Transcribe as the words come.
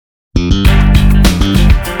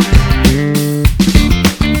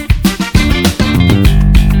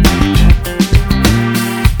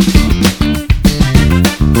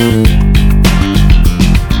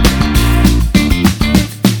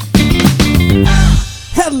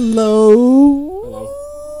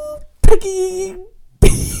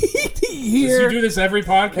Every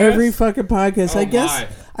podcast? Every fucking podcast. Oh,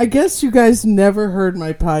 I guess you guys never heard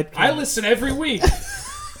my podcast. I listen every week.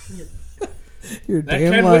 You're that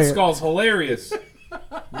damn Ken liar. Whitskall's hilarious.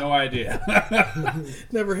 No idea.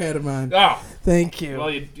 Never had him on. Oh. Thank you.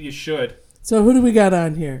 Well, you should. So who do we got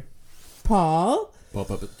on here? Paul?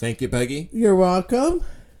 Thank you, Peggy. You're welcome.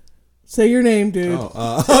 Say your name, dude.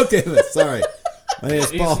 Oh, okay. Sorry. My name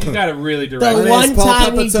is Paul. You got to really direct. My name is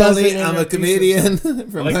Paul Pipitone. I'm a comedian from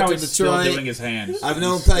Detroit. Still doing his hands. I've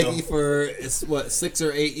known Peggy for 6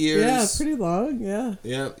 or 8 years. Yeah, pretty long. Yeah.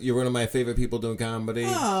 Yeah, you're one of my favorite people doing comedy.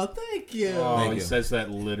 Oh, thank you. Oh, thank he you. says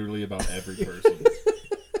that literally about every person.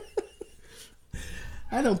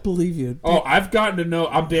 I don't believe you. Oh, I've gotten to know.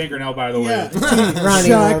 I'm Dan Grinnell, by the way. Ronnie,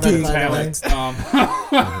 shocking.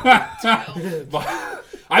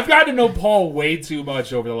 I've gotten to know Paul way too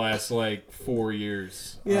much over the last 4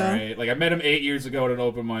 years. Yeah. All right? I met him 8 years ago at an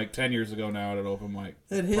open mic, 10 years ago now at an open mic.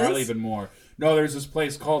 At his? Probably even more. No, there's this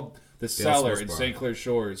place called The Cellar in St. Clair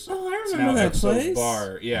Shores. Oh, I It's remember now that place.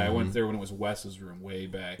 Bar. Yeah, I went there when it was Wes's room way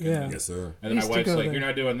back. Yeah. And Yes, sir. then my Used to wife's go like, there. "You're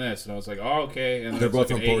not doing this," and I was like, "Oh, okay." And then They're it was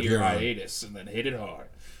both an on Port 8-year Huron. hiatus, and then hit it hard.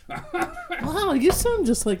 Wow, you sound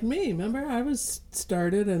just like me. Remember, I was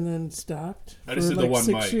started and then stopped I just for did the one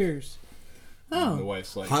 6 mic. years. And the Oh,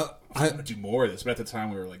 wife's like, How- I want to do more of this. But at the time,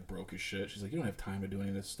 we were broke as shit. She's like, "You don't have time to do any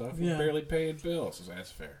of this stuff. You're Yeah. barely paying bills." I was like,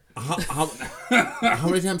 "That's fair." How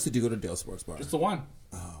many times did you go to Dale Sports Bar? Just the one.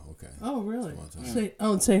 Oh, okay. oh, really?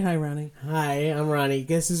 Yeah. Say hi, Ronnie. Hi, I'm Ronnie.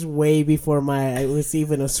 This is way before I was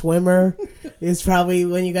even a swimmer. It's probably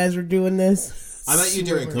when you guys were doing this. I met you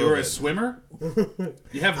during COVID. You were a swimmer?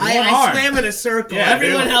 You have one I arm. swam in a circle. Yeah,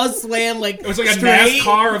 Everyone dude. else swam It was like a straight.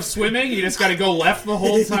 NASCAR of swimming. You just got to go left the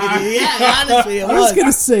whole time. Yeah, honestly, it I was was. going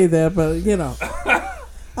to say that, but,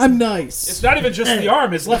 I'm nice. It's not even just the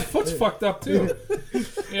arm. His left foot's fucked up, too.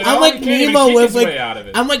 I'm like He can't even Nemo kick with his way out of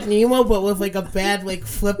it. I'm like Nemo, but with a bad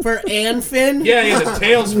flipper and fin. Yeah, the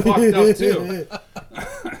tail's fucked up, too.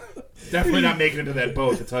 Definitely not making it to that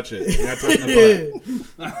boat to touch it. You're not touching the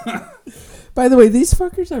butt. By the way, these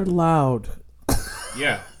fuckers are loud.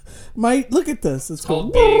 Yeah. Look at this. It's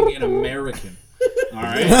Called called being an American. All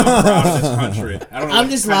right, I'm proud of this country. I don't know I'm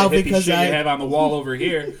what just kind of loud hippie because shit I- you have on the wall over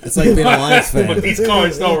here. It's like being a Lions fan. But these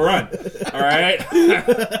cars don't run. All right.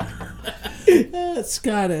 It's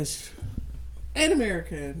Scottish and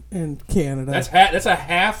American and Canada. That's a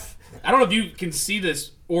half. I don't know if you can see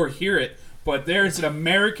this or hear it, but there's an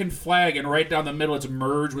American flag, and right down the middle, it's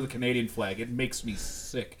merged with a Canadian flag. It makes me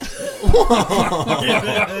sick.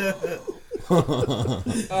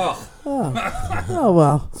 Oh,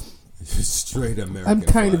 well. Straight American. I'm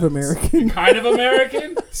kind of flags. American. Kind of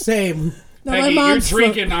American. Same. No, Peggy, my you're mom's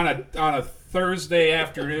drinking on a Thursday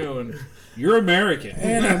afternoon. You're American.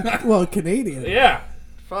 And I'm, Canadian. Yeah.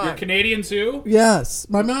 You're Canadian too? Yes.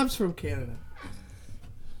 My mom's from Canada.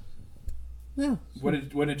 Yeah.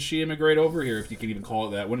 When did she immigrate over here, if you can even call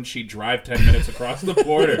it that? When did she drive 10 minutes across the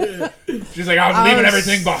border? She's like, I'm leaving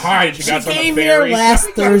everything behind. She got on came the here ferry. last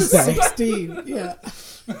Thursday. 16. Yeah.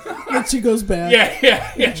 And she goes back.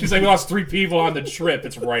 Yeah. She's like, we lost 3 people on the trip.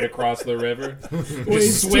 It's right across the river. Waves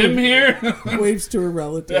Just swim to- here. Waves to her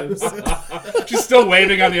relatives. She's still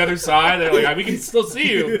waving on the other side. They're like, we can still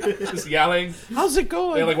see you. Just yelling. How's it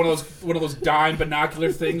going? They have like one of those dime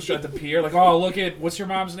binocular things at the pier. Like, oh, look at, what's your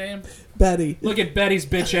mom's name? Betty. Look at Betty's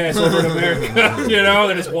bitch ass over in America.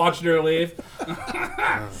 They're just watching her leave.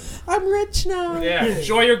 I'm rich now. Yeah,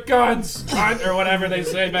 enjoy your guns, cunt, or whatever they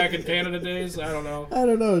say back in Canada days. I don't know.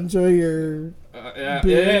 Enjoy your...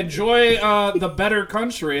 Enjoy the better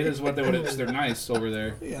country is what they would. They're nice over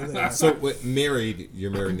there. Yeah, So,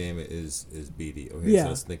 your married name is Beatty. Okay, Yeah. so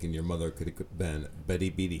I was thinking your mother could have been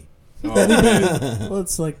Betty Beatty. Oh. Betty Beatty. Well,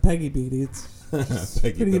 it's like Peggy Beatty. It's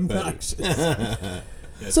Peggy pretty the Betty. obnoxious.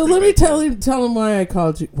 So let me tell him why I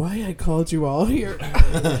called you all here.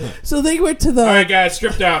 So they went to the... All right, guys,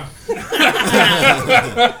 strip down.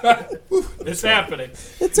 It's happening.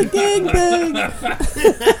 It's a gangbang.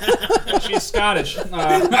 She's Scottish.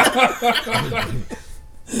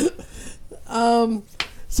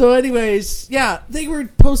 So anyways, yeah, they were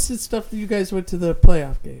posted stuff that you guys went to the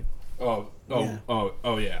playoff game. Oh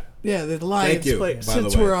yeah. Yeah, the Lions Thank you, play. by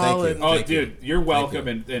Since the way. we're all Thank in... you. Oh, Thank dude, you're welcome,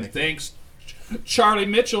 Thank you. and thanks, Charlie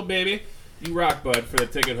Mitchell, baby. You rock, bud, for the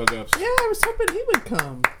ticket hookups. Yeah, I was hoping he would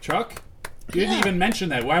come. Chuck? You didn't even mention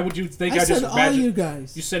that. Why would you think I said just all imagine? you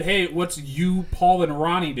guys. You said, "Hey, what's you, Paul, and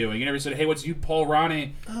Ronnie doing?" You never said, "Hey, what's you, Paul,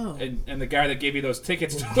 Ronnie, and the guy that gave you those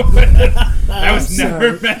tickets to it?" That was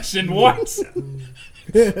never mentioned once.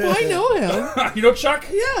 Well, I know him. You know Chuck?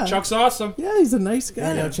 Yeah. Chuck's awesome. Yeah, he's a nice guy.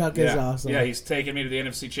 I know Chuck is awesome. Yeah, he's taking me to the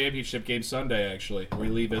NFC Championship game Sunday, actually. We're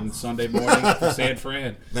leaving Sunday morning for San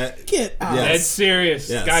Fran. Get out. Yes. Dead serious.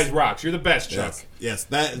 Yes. Guys rocks. You're the best, Chuck. Yes.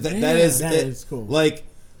 That that is cool. Like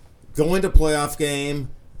going to playoff game.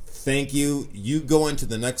 Thank you. You go into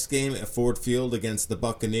the next game at Ford Field against the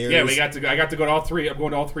Buccaneers. Yeah, I got to go to all three. I'm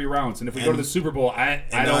going to all three rounds. And if we go to the Super Bowl, I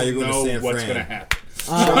don't know what's going to happen.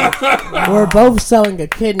 We're both selling a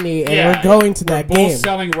kidney, and we're going to that both game.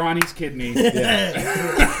 Selling Ronnie's kidney.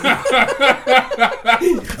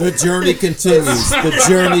 The journey continues. The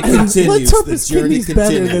journey continues. Let's hope the his journey kidney's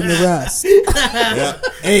better than the rest. Yeah.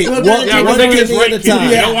 Hey, We're one thinking his kidney right at a kidney. time.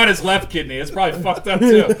 You don't want his left kidney. It's probably fucked up,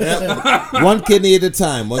 too. Yep. One kidney at a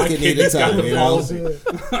time. One kidney at a Kidney's got time. the You know? palsy.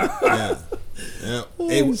 Yeah. Yeah.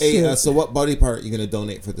 Hey, shit. so what body part are you going to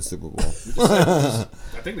donate for the Super Bowl? I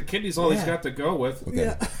think the kidney's all he's got to go with. Okay.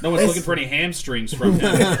 Yeah. No one's looking for any hamstrings from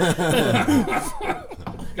him.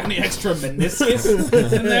 Got any extra meniscus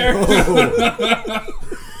in there?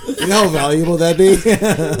 You know how valuable that'd be?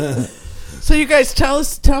 So you guys tell.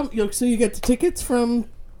 So you get the tickets from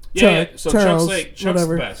Yeah. So Charles, Chuck's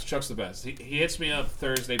whatever. the best. Chuck's the best. He hits me up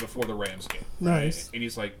Thursday before the Rams game. Nice. Right? And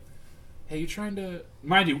he's like, "Hey, you trying to?"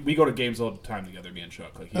 Mind you, we go to games all the time together, me and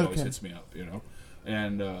Chuck. Like he always Okay. hits me up, you know.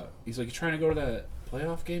 And he's like, "You trying to go to that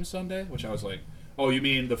playoff game Sunday?" Which I was like, "Oh, you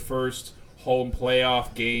mean the first home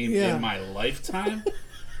playoff game Yeah. in my lifetime?"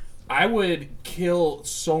 I would kill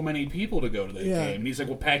so many people to go to that Yeah. game. And he's like,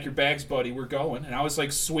 "Well, pack your bags, buddy. We're going." And I was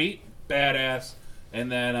like, "Sweet, badass." And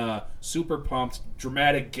then super pumped,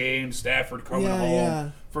 dramatic game. Stafford coming home, Yeah.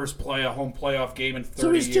 first home playoff game in 30 So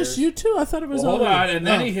it was years. just you two? I thought it was Well, hold all on, you. and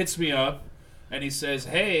then Oh. he hits me up, and he says,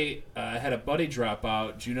 "Hey, I had a buddy drop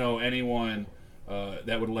out. Do you know anyone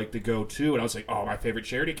that would like to go too?" And I was like, "Oh, my favorite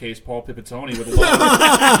charity case, Paul Pipitone, would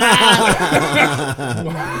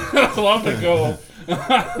love to go."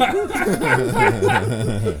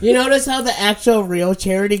 You notice how the actual real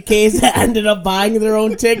charity case ended up buying their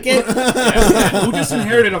own ticket? Who just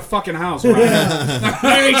inherited a fucking house, right?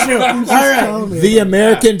 Very true. All right. The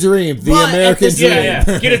American dream. The But American at the- dream.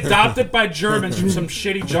 Yeah. Get adopted by Germans from some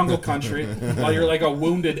shitty jungle country while you're like a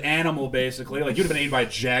wounded animal, basically. Like, you'd have been eaten by a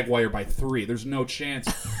jaguar by 3. There's no chance.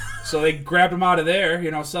 So they grabbed him out of there,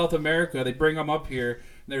 South America. They bring him up here.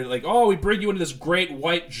 They're like, "Oh, we bring you into this great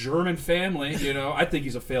white German family." I think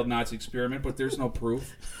he's a failed Nazi experiment, but there's no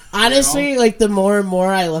proof. Honestly, like, the more and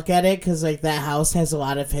more I look at it, because, like, that house has a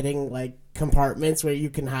lot of hidden, like, compartments where you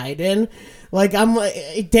can hide in. Like, I'm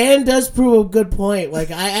like, Dan does prove a good point. Like,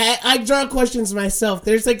 I draw questions myself.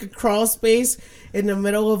 There's, like, a crawl space in the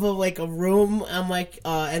middle of a room. I'm like,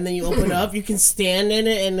 and then you open up, you can stand in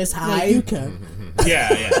it and just Yeah, hide. you can.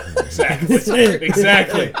 Yeah,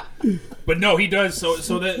 exactly. But no, he does.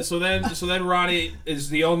 So then Ronnie is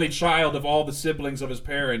the only child of all the siblings of his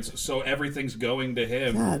parents. So everything's going to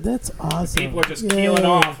him. God, that's awesome. People are just keeling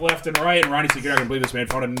off left and right, and Ronnie's like, "You're not gonna believe this man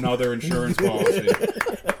found another insurance policy."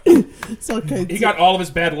 It's okay. He got all of his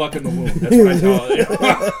bad luck in the womb. That's what I tell you.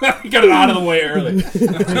 He got it out of the way early.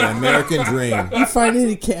 The American dream. You find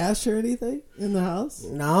any cash or anything in the house?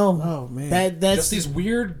 No. Oh man. That's Just these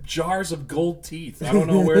weird jars of gold teeth. I don't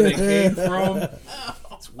know where they came from.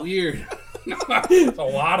 It's weird. It's a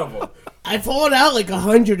lot of them. I pulled out like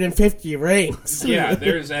 150 rings. Yeah,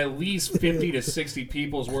 there's at least 50 to 60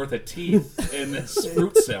 people's worth of teeth in this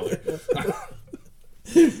fruit cellar.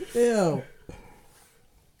 Ew.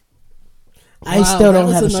 I Wow, still that don't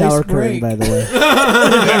was have a a nice shower break. curtain, by the way.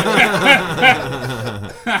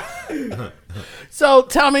 So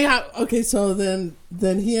tell me how. Okay, so then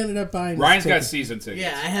he ended up buying. his Ryan's got ticket. season tickets. Yeah,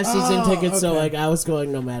 I have season tickets, so okay. like I was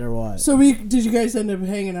going no matter what. So did you guys end up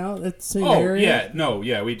hanging out at the same area?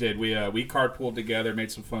 We did. We carpooled together,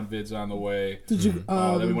 made some fun vids on the way. Did you?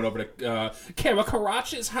 Then we went over to Kara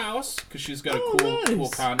Coraci's house because she's got a cool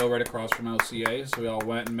condo right across from LCA. So we all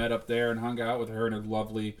went and met up there and hung out with her and her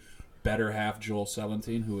lovely better half, Joel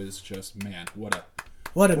Selentine, who is just, man, what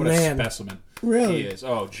a man. specimen. Really? He is.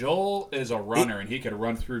 Oh, Joel is a runner, and he could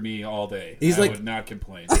run through me all day. He's I like- would not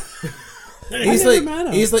complain. He's never met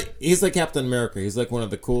him. he's like Captain America. He's like one of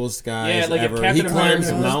the coolest guys Yeah, like if ever. Captain He climbs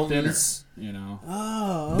America was mountains.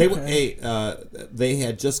 Oh, They okay. they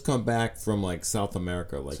had just come back from like South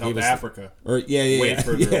America, like South Africa. or Way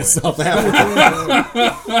further away. South Africa.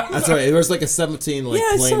 That's right. There was like a 17 like Yeah,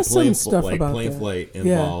 I saw some plane stuff about plane that. flight Yeah.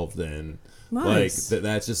 involved, and Nice.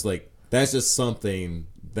 that's just something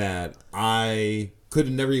that I could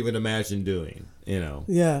have never even imagined doing. Yeah.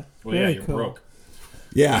 Well, Very you're cool. broke.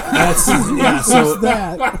 Yeah, that's so.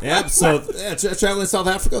 That. Yep. So traveling to South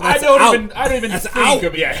Africa. I That's don't out. even That's think out.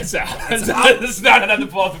 of it's out. It's not on the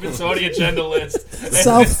Paul Pipitone agenda list.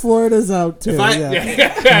 South Florida's out too.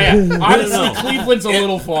 Yeah. Honestly, Cleveland's a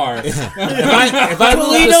little far. If I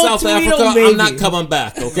move to South Africa, maybe. I'm not coming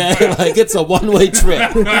back. Okay, like it's a one-way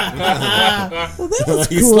trip. Well, that's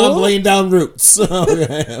He's cool. laying down roots.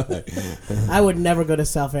 I would never go to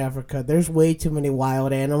South Africa. There's way too many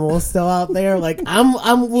wild animals still out there. Like I'm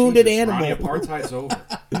wounded Jesus, animal. Ronnie, apartheid's over.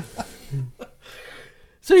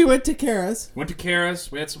 So you went to Kara's. Went to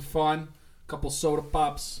Kara's. We had some fun. Couple soda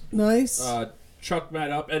pops. Nice. Chuck met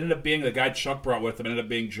up. Ended up being the guy Chuck brought with him. Ended up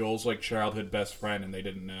being Joel's like childhood best friend, and they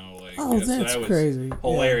didn't know. Like, Oh, so that's that was crazy.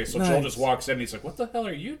 hilarious. Yeah, so Joel nice. just walks in, and he's like, "What the hell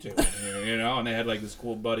are you doing here?" You know, and they had like this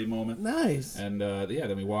cool buddy moment. Nice. And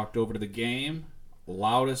then we walked over to the game.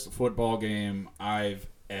 Loudest football game I've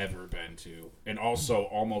ever been to, and also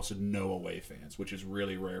almost no away fans, which is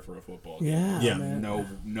really rare for a football game. Yeah. Yeah.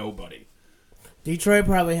 Nobody. Detroit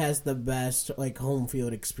probably has the best like home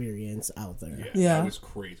field experience out there. Yeah. That was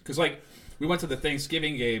crazy. Because like we went to the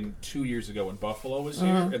Thanksgiving game 2 years ago when Buffalo was here,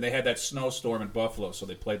 and they had that snowstorm in Buffalo, so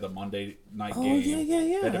they played the Monday night Oh, game. yeah. They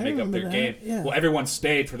had to I make up remember their that. game. Yeah. Well, everyone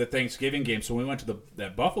stayed for the Thanksgiving game, so when we went to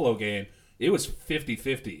that Buffalo game, it was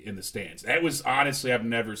 50-50 in the stands. That was, honestly, I've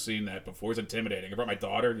never seen that before. It was intimidating. I brought my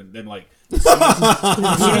daughter, and then, like, as soon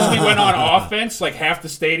as we went on offense, like, half the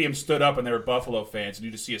stadium stood up, and they were Buffalo fans, and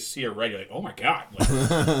you just see a sea of red. You're like, oh, my God.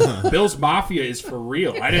 Like, Bill's Mafia is for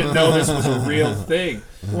real. I didn't know this was a real thing.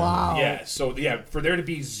 Wow. Yeah, so, yeah, for there to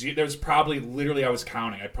be there was probably, literally, I was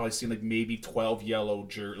counting. I'd probably seen, like, maybe 12 yellow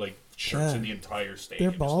shirts in the entire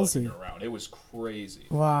stadium. They're just looking ballsy. around. It was crazy.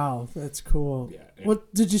 Wow, that's cool. Yeah.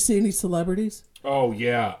 What did you see? Any celebrities? Oh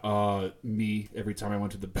yeah, me every time I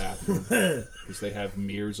went to the bathroom because they have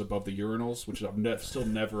mirrors above the urinals, which I've still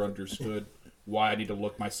never understood why I need to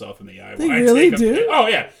look myself in the eye. They when I really take a do? piss. Oh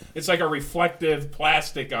yeah, it's like a reflective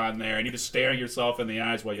plastic on there, and you just staring yourself in the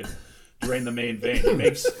eyes while you drain the main vein. It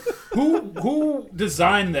makes who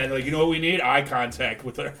designed that? Like, you know what we need? Eye contact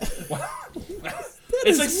with her.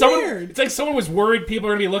 It's like weird. It's like someone was worried people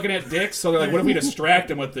are gonna be looking at dicks, so they're like, "What if we distract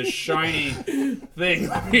them with this shiny thing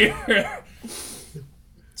here?"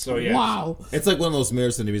 So yeah, Wow. It's like one of those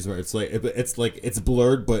mirrors in movies where it's like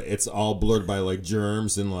blurred, but it's all blurred by like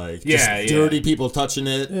germs and like just dirty people touching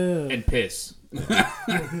it. and piss.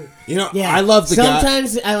 You know, Yeah, I love the guy.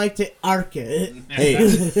 Sometimes I like to arc it. Hey,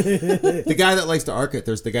 the guy that likes to arc it.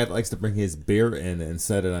 There's the guy that likes to bring his beer in and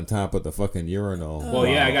set it on top of the fucking urinal. Well,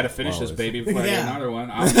 yeah, I got to finish this baby before I get Yeah. another one.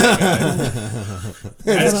 I'm I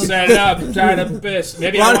just set it up. I'm trying to piss.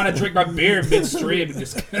 Maybe I want to drink my beer midstream.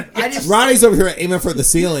 Ronnie's over here aiming for the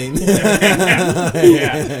ceiling.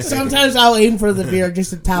 Yeah. Sometimes I'll aim for the beer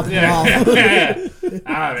just to top it off.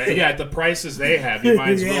 Yeah, at the prices they have, you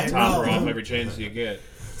might as well Yeah, top her no. off every chance you get.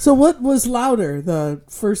 So what was louder, the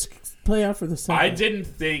first playoff or the second? I didn't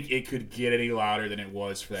think it could get any louder than it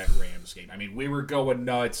was for that Rams game. I mean, we were going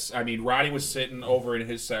nuts. I mean, Ronnie was sitting over in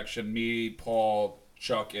his section. Me, Paul,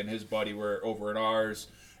 Chuck, and his buddy were over in ours.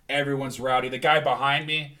 Everyone's rowdy. The guy behind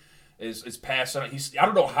me is passing. I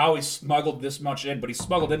don't know how he smuggled this much in, but he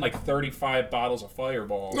smuggled in like 35 bottles of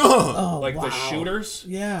Fireball, like the shooters.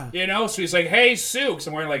 Yeah. You know, so he's like, "Hey, Sue," 'cause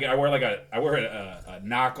I wear a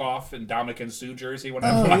knockoff in Dominican Sue jersey when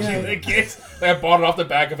I'm watching the kids. Like, I bought it off the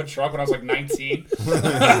back of a truck when I was like 19.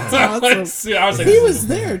 Awesome. I was like, He was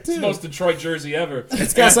there it's the too. most Detroit jersey ever.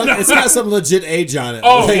 It's got some legit age on it.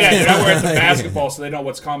 Oh yeah, dude, I wear it to basketball so they know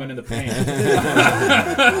what's coming in the paint.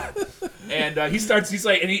 And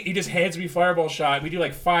he just hands me Fireball shot. We do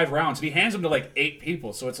like 5 rounds. And he hands them to like 8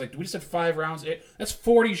 people. So it's like, we just had 5 rounds. That's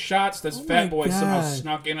 40 shots this fat boy somehow God.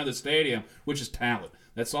 snuck into the stadium, which is talent.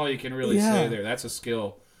 That's all you can really say there. That's a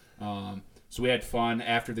skill. So we had fun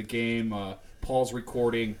after the game. Paul's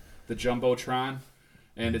recording the Jumbotron.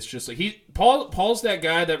 And it's just like Paul's that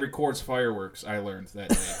guy that records fireworks, I learned that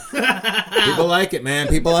day. People like it, man.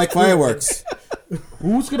 People like fireworks.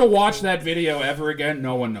 Who's going to watch that video ever again?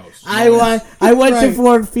 No one knows. I went to Right.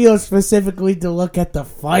 Ford Field specifically to look at the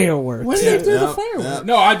fireworks. When did they do the fireworks?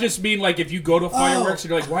 No, I just mean like if you go to fireworks and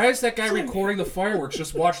you're like, why is that guy recording the fireworks?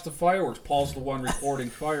 Just watch the fireworks. Paul's the one recording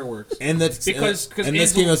fireworks. And that's Because and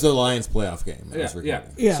this game was the Lions playoff game. that was Yeah.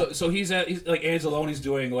 recording. So he's like Anzalone's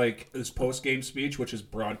doing like this post game speech, which is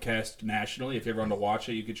broadcast nationally. If you ever want to watch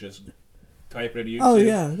it, you could just type it into YouTube. Oh,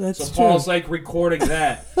 yeah, that's so true. Paul's like recording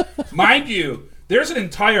that. Mind you, There's an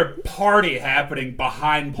entire party happening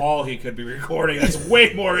behind Paul he could be recording that's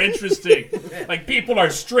way more interesting. Like, people are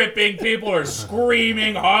stripping, people are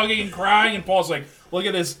screaming, hugging, crying, and Paul's like, look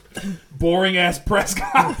at this boring-ass press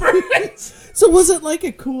conference. So was it like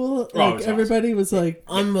a cool, like was everybody was like...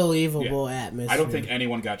 Unbelievable atmosphere. I don't think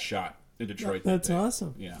anyone got shot in Detroit. That's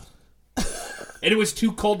awesome. Yeah. And it was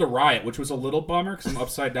too cold to riot, which was a little bummer because I'm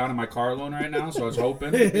upside down in my car loan right now, so I was hoping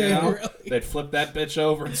they'd flip that bitch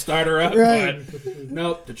over and start her up. Right. But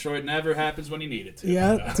nope, Detroit never happens when you need it to.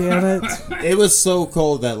 Yeah, damn it. It was so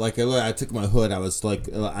cold that like I took my hood. I was like,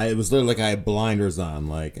 it was literally like I had blinders on.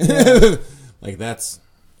 Like, like it's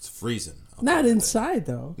freezing. Not inside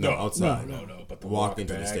though. No, outside. No. But the walk walk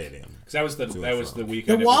into back. the stadium. Because that was the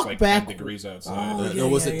weekend. The it walk was like back- 10 degrees outside.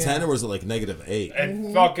 Was it 10 or was it like -8?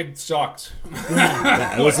 It fucking sucked.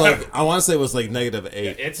 Yeah, it was like I want to say it was like -8.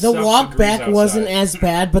 It The sucked walk degrees back outside. wasn't as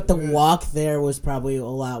bad, but the walk there was probably a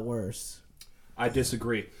lot worse. I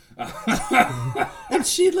disagree. And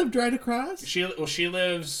she lived right across? She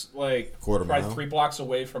lives like Quarter probably mile. 3 blocks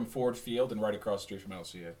away from Ford Field and right across the street from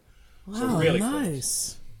LCA. So Wow, really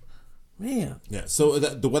nice. Man. Yeah. So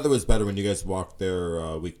the weather was better when you guys walked there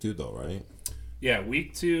week 2, though, right? Yeah,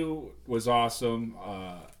 week 2 was awesome.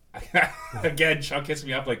 Again, Chuck hits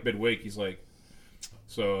me up like midweek. He's like,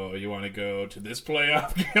 "So you want to go to this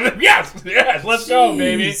playoff game?" yes, let's go,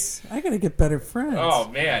 baby. Jeez, I gotta get better friends. Oh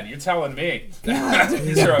man, you're telling me.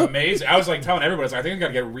 These are amazing. I was like telling everybody, I think I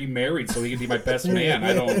gotta get remarried so he can be my best man.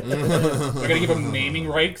 I gotta give him naming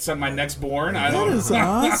rights on my next born. I That don't. is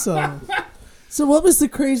awesome. So what was the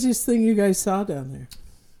craziest thing you guys saw down there?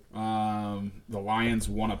 The Lions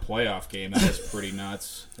won a playoff game. That was pretty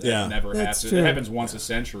nuts. Yeah. That never That's happens. true. It happens once a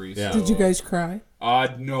century. Yeah. So. Did you guys cry?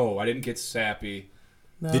 No, I didn't get sappy.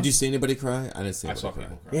 No? Did you see anybody cry? I didn't see I anybody saw cry.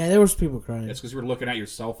 people cry. Yeah, there was people crying. It's because you were looking at your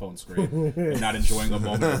cell phone screen and not enjoying the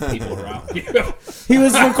moment with people around you. He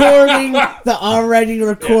was recording the already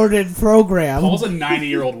recorded program. Paul's a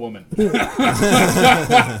 90-year-old woman.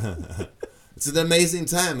 It's an amazing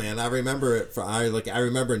time, man. I remember it. I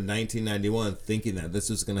remember in 1991 thinking that this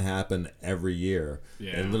was going to happen every year,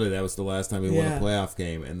 and literally that was the last time we won a playoff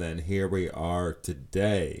game. And then here we are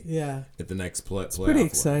today. Yeah. At the next playoff. Pretty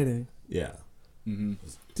exciting. Yeah. Do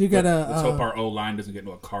you got Let's hope our O-line doesn't get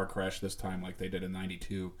into a car crash this time like they did in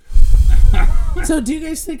 '92. So do you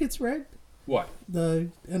guys think it's rigged? What? The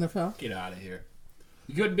NFL? Get out of here.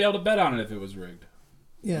 You couldn't be able to bet on it if it was rigged.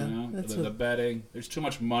 Yeah. You know? That's The betting. There's too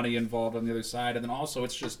much money involved on the other side, and then also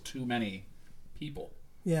it's just too many people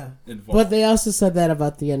yeah. involved. But they also said that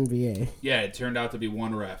about the NBA. Yeah, it turned out to be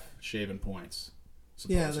one ref shaving points.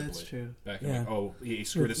 Yeah, supposedly. that's true. Back in Yeah. he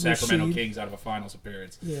screwed the With Sacramento Rashid. Kings out of a finals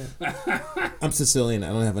appearance. Yeah. I'm Sicilian. I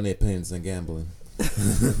don't have any opinions on gambling.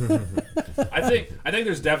 I think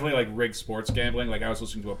there's definitely like rigged sports gambling. Like I was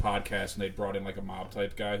listening to a podcast and they brought in like a mob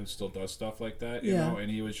type guy who still does stuff like that, you know, and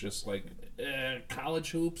he was just like college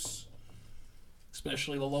hoops,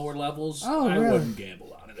 especially the lower levels. Oh, I really? wouldn't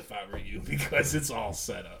gamble on it if I were you because it's all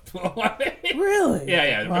set up. Really?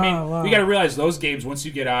 Yeah. Wow, I mean, wow. you got to realize those games. Once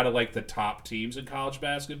you get out of like the top teams in college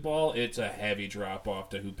basketball, it's a heavy drop off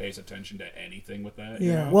to who pays attention to anything with that.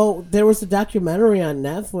 You Yeah. know? Well, there was a documentary on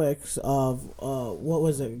Netflix of what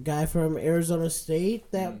was it? A guy from Arizona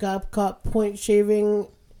State that got caught point shaving.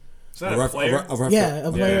 Is that a player? Yeah,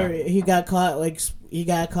 a player. He got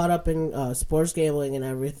caught up in sports gambling and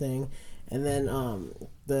everything, and then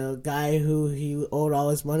the guy who he owed all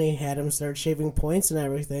his money had him start shaving points and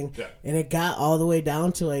everything, and it got all the way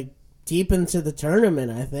down to like deep into the tournament.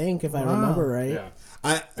 I think, if I remember right. Yeah.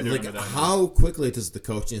 I do like remember that. how quickly does the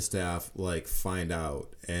coaching staff like find out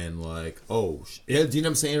and like do you know what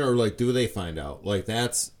I'm saying, or like do they find out like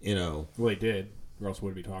that's Well, they did, or else we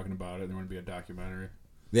would be talking about it. There wouldn't be a documentary.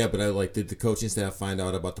 yeah, but did the coaching staff find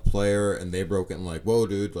out about the player and they broke it and like, whoa,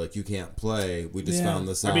 dude, like you can't play. We just found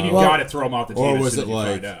this out. I mean, you got to throw him off the team. Or as was soon it as you like-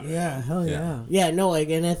 find out. Yeah, hell yeah. Yeah, no, like,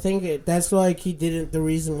 and I think that's like he didn't. The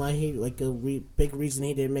reason why he like big reason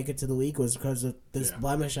he didn't make it to the league was because of this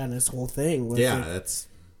blemish on his whole thing. Was Yeah, like, that's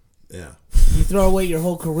yeah. you throw away your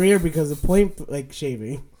whole career because of point like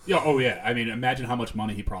shaving. Yeah. Oh yeah. I mean, imagine how much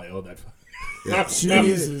money he probably owed that. Yeah.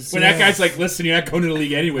 Jesus, when that guy's like, listen, you're not going to the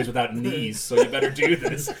league anyways without knees, so you better do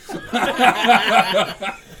this.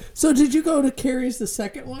 So did you go to Carrie's the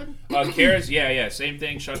second one? Kara's, yeah, same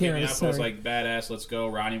thing. Chuck hit me Kara, up. I was sorry. like, badass, let's go.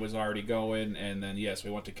 Ronnie was already going, and then yes,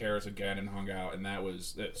 we went to Kara's again and hung out, and that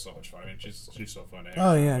was so much fun. I mean, she's so fun. To hang Oh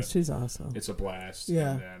out yeah, with. she's awesome. It's a blast.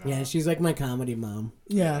 Yeah. And then, Yeah, she's like my comedy mom.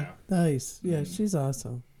 Yeah, nice. Yeah, she's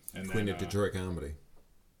awesome. and Queen then, of Detroit comedy.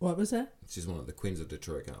 What was that? She's one of the queens of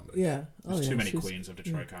Detroit comedy. Yeah. Oh, There's yeah, too many she's- queens of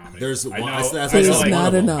Detroit comedy. There's I one. know, That's There's like one not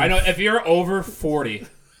of them. enough. I know if you're over 40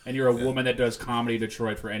 and you're a woman that does comedy in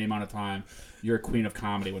Detroit for any amount of time, you're a queen of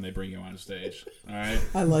comedy when they bring you on stage. All right?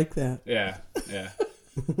 I like that. Yeah.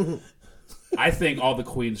 I think all the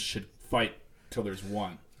queens should fight till there's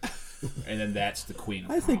one. And then that's the queen of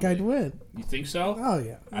comedy. think I'd win. You think so? Oh,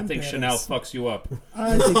 yeah. I think Chanel fucks you up.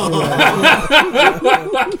 I think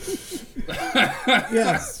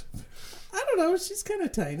yes. I don't know. She's kind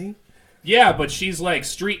of tiny. Yeah, but she's like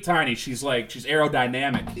street tiny. She's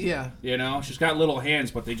aerodynamic. Yeah. You know? She's got little hands,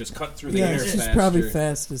 but they just cut through the air she's faster. probably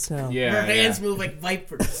fast as hell. Yeah. Her hands move like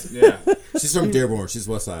vipers. Yeah. She's from Dearborn. She's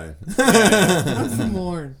West Side. I'm from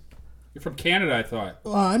Warren. You're from Canada, I thought.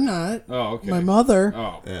 Well, I'm not. Oh, okay. My mother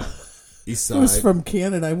Oh. Yeah. East Side. was from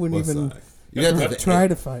Canada. I wouldn't West even Side. You have to have try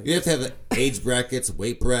to fight. You have to have the age brackets,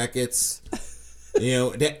 weight brackets. You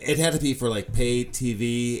know, it had to be for like paid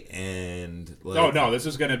TV and. Like, Oh no, this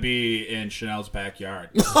is gonna be in Chanel's backyard.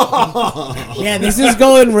 Yeah, this is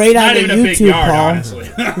going right on Not the even a big YouTube, yard, Paul. honestly.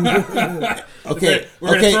 Okay,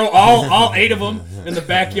 We're gonna throw all 8 of them in the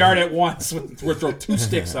backyard at once. We're gonna throw 2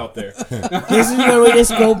 sticks out there. This is where we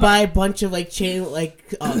just go buy a bunch of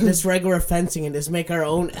this regular fencing and just make our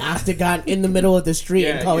own octagon in the middle of the street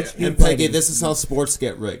and call it street And Peggy, fighting. this is how sports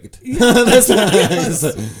get rigged. If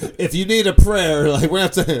you need a prayer, like we're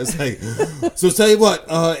not saying, it's like. So tell you what,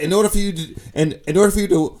 in order for you to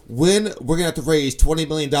win, we're gonna have to raise $20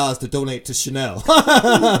 million to donate to Chanel.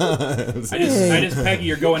 I just Peggy,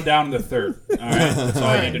 you're going down in the 3rd. All right, that's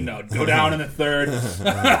all you need to know. Go down in the 3rd.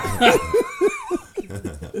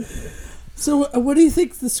 So, what do you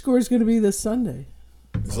think the score is going to be this Sunday?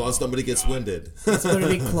 As long as nobody gets winded. It's going to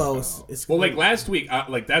be close. Well, like last week,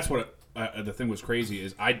 that's what the thing was crazy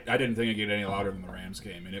is I didn't think it'd get any louder than the Rams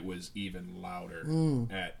game, and it was even louder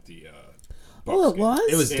at the. Oh, it was?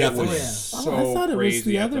 It was definitely so I thought it was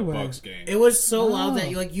crazy the at other the way. Bucks game. It was so loud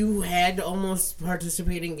that you had to almost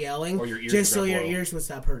participate in yelling Or your ears just so got your low. ears would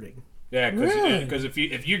stop hurting. Yeah, Really? because if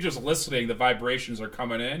you're just listening, the vibrations are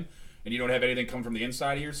coming in, and you don't have anything come from the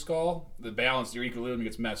inside of your skull. The balance, your equilibrium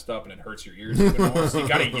gets messed up, and it hurts your ears even more. So you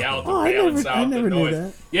got to yell to balance out the never knew noise.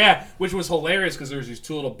 that. Yeah, which was hilarious because there was these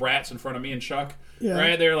 2 little brats in front of me and Chuck. Yeah.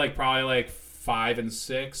 Right, they were probably 5 and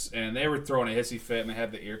 6, and they were throwing a hissy fit, and they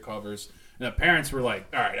had the ear covers. And the parents were like,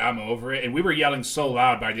 all right, I'm over it. And we were yelling so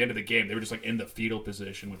loud by the end of the game, they were just in the fetal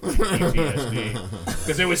position with PTSD.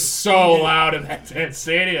 Because it was so loud in that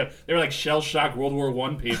stadium. They were shell-shocked World War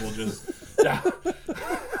I people just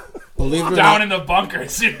Believe it or down not, in the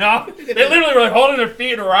bunkers, They literally were holding their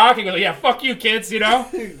feet and rocking. Like, yeah, fuck you, kids, Wow.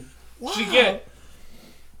 She get.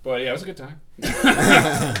 But yeah, it was a good time.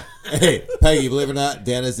 Hey, Peggy, believe it or not,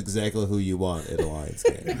 Dan is exactly who you want in a Lions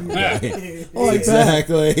game. Okay? Oh, I bet.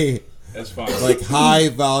 Exactly. That's fun. High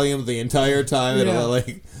volume the entire time. Yeah.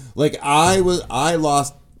 And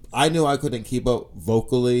I knew I couldn't keep up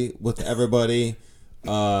vocally with everybody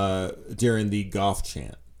during the golf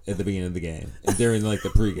chant at the beginning of the game and during the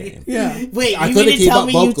pregame. Yeah. Wait, I you couldn't mean to keep tell up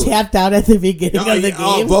me vocally. you tapped out at the beginning of the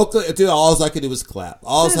game? Vocally, dude, all I could do was clap.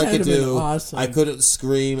 All That I could had been do, awesome. I couldn't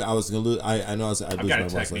scream. I was gonna lose. I know I'd I've lose got my a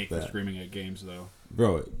voice like technique for that, screaming at games, though.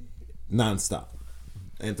 bro. Nonstop,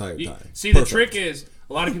 entire time. See, the trick is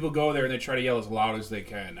a lot of people go there and they try to yell as loud as they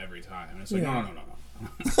can every time. And it's like, Yeah. no.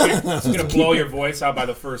 It's going to blow your voice out by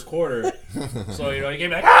the first quarter. So, you can be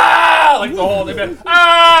the whole,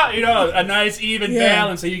 a nice even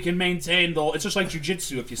balance so you can maintain it's just like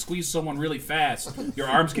jiu-jitsu. If you squeeze someone really fast, your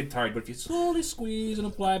arms get tired. But if you slowly squeeze and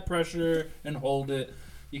apply pressure and hold it,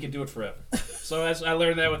 you can do it forever. So I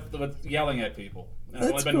learned that with yelling at people. And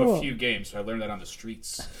I've only been to a few games, so I learned that on the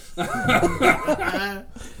streets.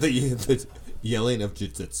 The yelling of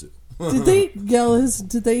jiu-jitsu. Did they yell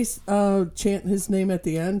did they chant his name at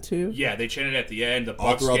the end too? Yeah, they chanted at the end. The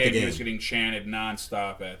All Bucks throughout the game, he game. was getting chanted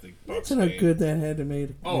nonstop at the Bucks That's how game. good that had to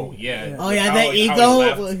made. Oh yeah. Oh, yeah, How that he ego.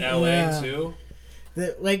 left LA Yeah. too.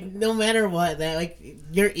 No matter what,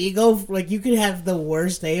 your ego, you could have the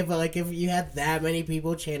worst day, but if you have that many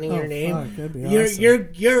people chanting your name, fuck, that'd be awesome.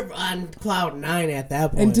 you're on cloud 9 at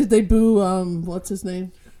that point. And did they boo? What's his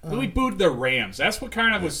name? We booed the Rams. That's what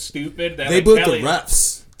kind of was stupid. That They booed the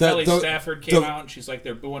refs. Kelly Stafford came out and she's like,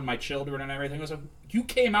 they're booing my children and everything. I was like, you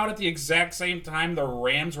came out at the exact same time the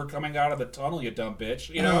Rams were coming out of the tunnel, you dumb bitch.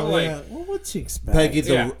 Yeah. Well, what'd she expect? Peggy,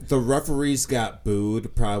 the referees got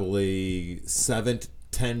booed probably 7 to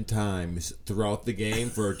 10 times throughout the game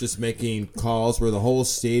for just making calls where the whole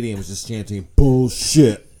stadium was just chanting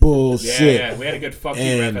bullshit. Yeah, we had a good fuck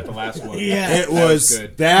you ref at the last one. Yeah. It was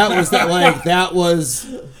good. that was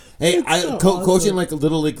Hey, coaching like a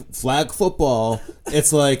little league flag football.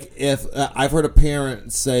 It's like if I've heard a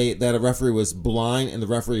parent say that a referee was blind and the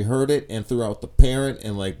referee heard it and threw out the parent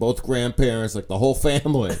and like both grandparents, like the whole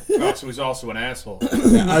family. Oh, so he's also an asshole.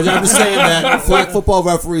 Yeah, I'm just saying that flag football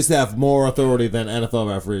referees have more authority than NFL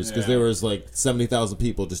referees because there was like 70,000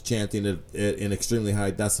 people just chanting it in extremely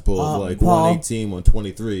high decibel of like Paul, 118,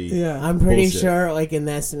 123. Yeah, I'm pretty bullshit. sure, like in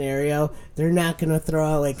that scenario, they're not gonna throw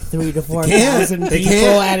out like 3,000 to 4,000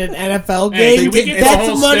 people at an NFL game.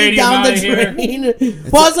 That's money down the drain.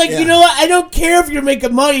 Paul's like, you know what? I don't care if you're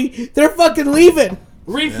making money. They're fucking leaving.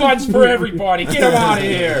 Refunds for everybody. Get them out of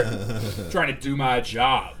here. I'm trying to do my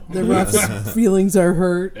job. The refs' feelings are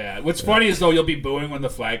hurt. Yeah. What's funny is though you'll be booing when the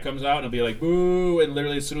flag comes out and it'll be like boo, and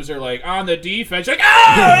literally as soon as they're like on the defense, you're like,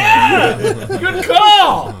 oh yeah, good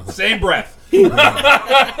call. Same breath. This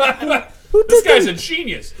guy's a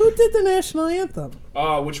genius. Who did the national anthem?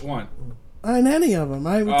 Which one? On any of them.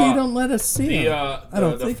 They don't let us see them. I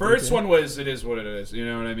don't think the first one was It Is What It Is. You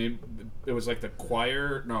know what I mean? It was like the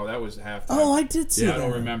choir. No, that was halftime. Oh, I did see that. I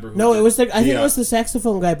don't remember who No, it was I think it was the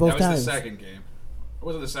saxophone guy both times. That was the second game. It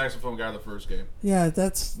wasn't the saxophone guy the first game. Yeah,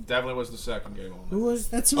 that's... Definitely was the second game. Who was...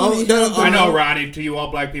 That's I know, Ronnie, to you all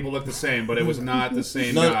black people look the same, but it was not the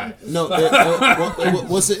same guy. No, it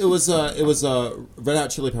was Red Hot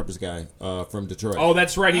Chili Peppers guy from Detroit. Oh,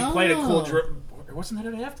 that's right. He played a cool... Wasn't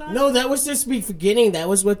that at halftime? No, that was just the beginning. That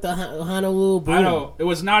was with the Honolulu Boom. I know. It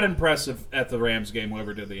was not impressive at the Rams game,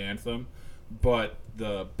 whoever did the anthem, but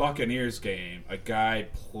the Buccaneers game, a guy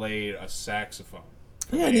played a saxophone.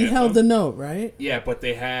 Yeah, and he held the note, right? Yeah, but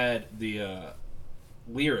they had the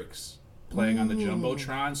lyrics playing on the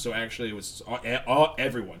Jumbotron, so actually it was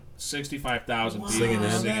everyone, 65,000 people singing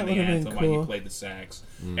the anthem while he played the sax.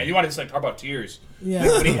 And you want to talk about tears. Yeah.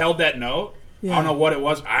 Like, when he held that note, I don't know what it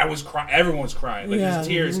was. I was crying. Everyone was crying. Like, there's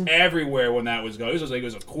tears everywhere when that was going. It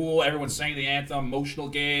was a cool, everyone sang the anthem, emotional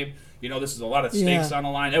game. You know, this is a lot of stakes on the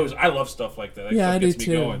line. I love stuff like that. That stuff gets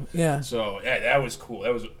me going. Yeah. So that was cool.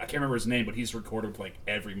 I can't remember his name, but he's recorded with like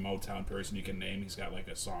every Motown person you can name. He's got like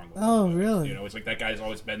a song. Really? You know, it's like that guy's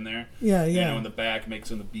always been there. Yeah, You know, in the back,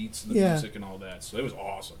 mixing the beats and the music and all that. So it was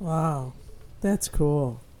awesome. Wow, that's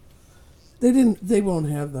cool. They don't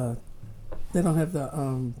have the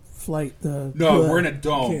flight. We're in a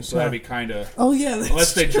dome, so that'd be kind of. Oh yeah,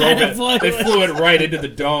 unless they drove it, they flew it right into the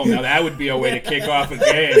dome. Now that would be a way to kick off a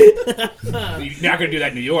game. You're not gonna do that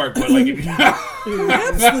in New York, but like,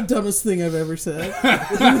 that's the dumbest thing I've ever said.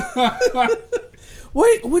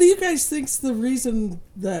 What do you guys think's the reason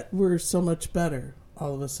that we're so much better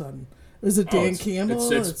all of a sudden? Is it Dan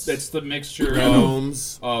Campbell? It's the mixture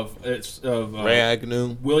of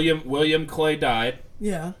Ragnu. William Clay died.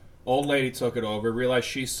 Yeah. Old lady took it over, realized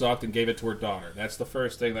she sucked, and gave it to her daughter. That's the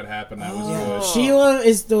first thing that happened. That was good. Sheila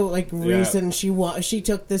is the reason she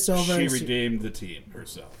took this over. She redeemed the team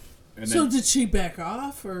herself. And so did she back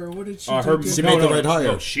off, or what did she do? She made the right hire.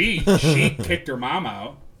 No, she kicked her mom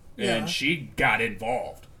out, and she got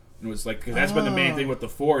involved. And it was like, because that's been the main thing with the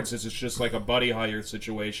Fords, is it's just like a buddy hire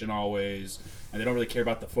situation always, and they don't really care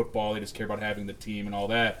about the football. They just care about having the team and all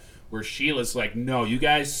that. Where Sheila's like, no, you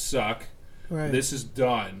guys suck. Right. This is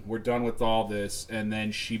done. We're done with all this. And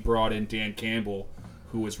then she brought in Dan Campbell,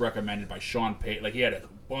 who was recommended by Sean Payton. Like, he had a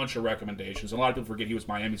bunch of recommendations. A lot of people forget he was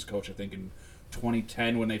Miami's coach, I think, in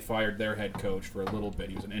 2010 when they fired their head coach for a little bit.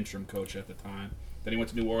 He was an interim coach at the time. Then he went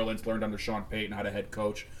to New Orleans, learned under Sean Payton how to head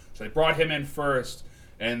coach. So they brought him in first.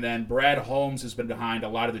 And then Brad Holmes has been behind a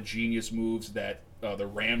lot of the genius moves that the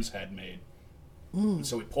Rams had made.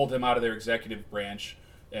 So we pulled him out of their executive branch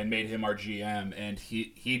and made him our GM, and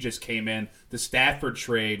he just came in. The Stafford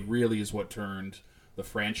trade really is what turned the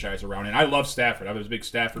franchise around. And I love Stafford. I was a big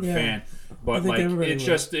Stafford fan. But like, we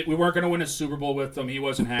weren't going to win a Super Bowl with him. He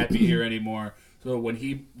wasn't happy here anymore. So when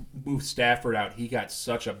he moved Stafford out, he got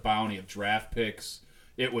such a bounty of draft picks.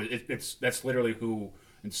 That's literally who.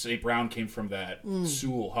 And St. Brown came from that.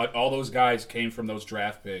 Sewell, all those guys came from those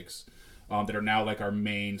draft picks. That are now like our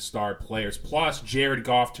main star players. Plus, Jared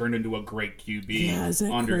Goff turned into a great QB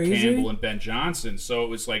under crazy? Campbell and Ben Johnson. So it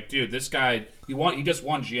was like, dude, this guy, he just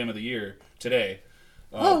won GM of the Year today.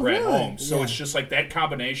 Brad Holmes. So it's just like that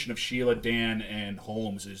combination of Sheila, Dan, and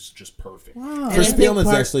Holmes is just perfect. Wow. Chris Spielman's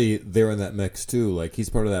actually there in that mix too. Like, he's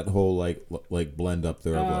part of that whole like blend up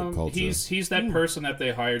there of like culture. He's that person that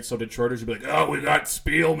they hired. So Detroiters would be like, oh, we got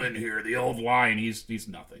Spielman here, the old line. He's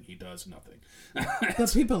nothing. He does nothing.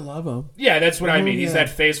 But people love him. Yeah, that's what I mean. He's that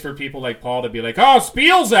face for people like Paul to be like, oh,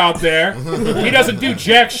 Spiel's out there. He doesn't do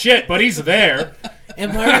jack shit, but he's there.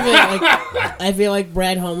 And part of it, like, I feel like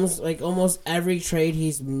Brad Holmes, like almost every trade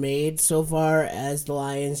he's made so far as the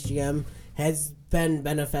Lions GM has been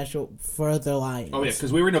beneficial for the Lions. Oh yeah,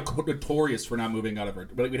 because we were notorious for not moving out of our.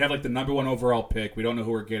 But we'd have like the number 1 overall pick. We don't know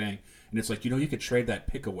who we're getting, and it's like you could trade that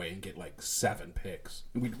pick away and get like 7 picks.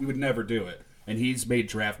 We would never do it. And he's made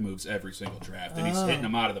draft moves every single draft, and he's hitting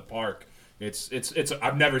them out of the park. It's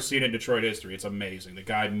I've never seen it in Detroit history. It's amazing. The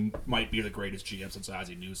guy might be the greatest GM since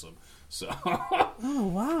Ozzie Newsome. So.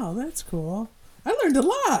 Oh wow, that's cool. I learned a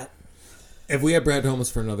lot. If we had Brad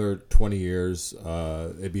Holmes for another 20 years,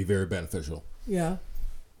 it'd be very beneficial. Yeah.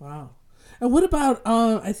 Wow. And what about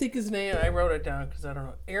I think his name, I wrote it down because I don't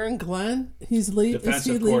know. Aaron Glenn? He's leaving.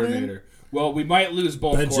 Defensive coordinator. Well, we might lose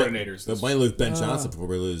both coordinators. We might lose Ben Johnson before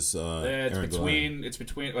we lose Aaron Glenn. It's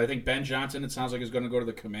between. I think Ben Johnson. It sounds like is going to go to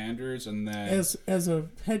the Commanders, and then as a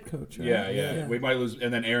head coach. Right? Yeah. We might lose,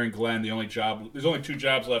 and then Aaron Glenn. The only job. There's only 2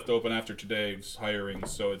 jobs left open after today's hiring.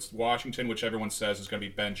 So it's Washington, which everyone says is going to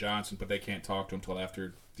be Ben Johnson, but they can't talk to him until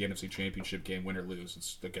after the NFC Championship game, win or lose.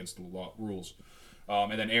 It's against the rules.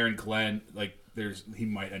 And then Aaron Glenn, he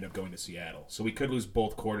might end up going to Seattle. So we could lose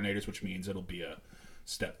both coordinators, which means it'll be a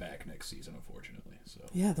step back next season, unfortunately. So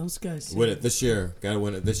yeah, those guys win it this year. Got to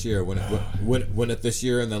win it this year. Win it this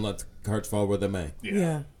year, and then let the cards fall where they may.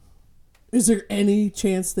 Yeah. Is there any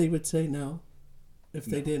chance they would say no if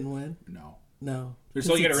they didn't win? No. You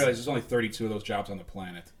got to realize there's only 32 of those jobs on the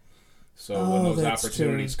planet. So when those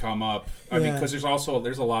opportunities come up, I mean, because there's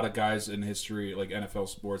a lot of guys in history, like NFL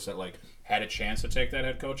sports, that had a chance to take that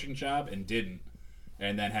head coaching job and didn't,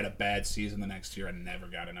 and then had a bad season the next year and never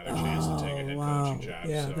got another chance to take a head coaching job.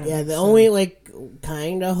 Yeah, the only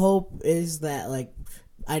kind of hope is that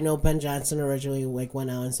I know Ben Johnson originally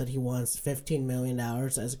went out and said he wants $15 million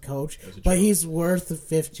as a coach, but he's worth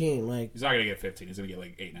 15. He's not gonna get 15. He's gonna get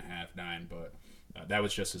 8.5, 9, but. That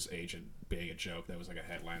was just his agent being a joke. That was a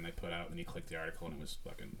headline they put out, and he clicked the article, and it was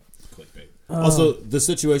fucking clickbait. Also, the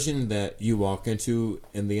situation that you walk into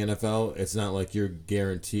in the NFL, it's not like you're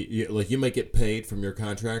guaranteed. You might get paid from your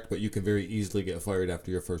contract, but you can very easily get fired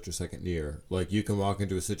after your first or second year. You can walk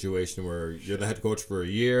into a situation where you're the head coach for a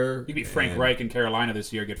year. You could be Frank Reich in Carolina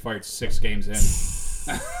this year, get fired 6 games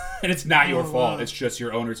in. And it's not your fault. Wow. It's just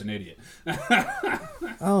your owner's an idiot.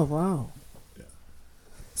 Oh, wow.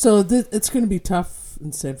 So it's going to be tough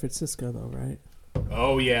in San Francisco, though, right?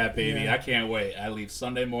 Oh, yeah, baby. Yeah. I can't wait. I leave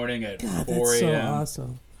Sunday morning at 4 a.m. That's so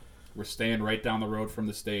awesome. We're staying right down the road from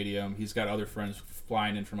the stadium. He's got other friends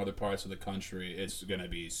flying in from other parts of the country. It's going to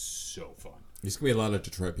be so fun. There's going to be a lot of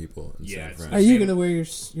Detroit people in San Francisco. Are you going to wear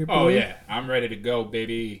your Oh, yeah. I'm ready to go,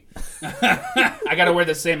 baby. I got to wear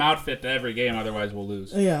the same outfit to every game, otherwise we'll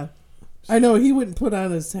lose. Yeah. I know he wouldn't put on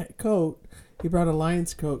his coat. He brought a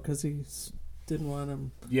Lions coat because he didn't want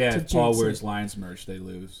him. Yeah, if Paul wears Lions merch, they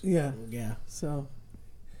lose. Yeah. So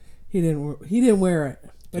he didn't wear it,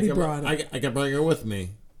 but he brought it. I can bring it with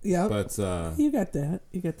me. Yeah, but you got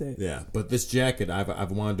that. Yeah, but this jacket,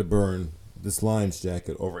 I've wanted to burn this Lions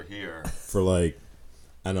jacket over here for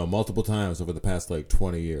multiple times over the past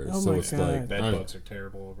 20 years. Oh so my it's God. Bed bugs are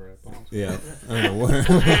terrible over at Paul's. Yeah, I don't know where.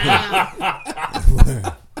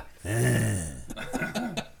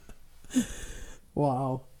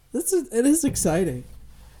 Wow. It is exciting.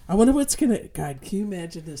 I wonder what's gonna. God, can you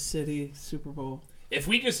imagine this city Super Bowl? If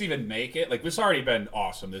we just even make it, it's already been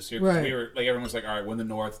awesome this year. Because we were everyone was all right, win the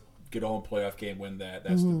North, get a home playoff game, win that.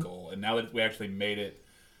 That's the goal. And now that we actually made it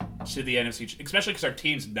to the NFC, especially because our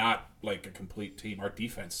team's not a complete team. Our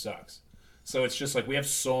defense sucks. So it's just we have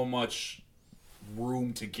so much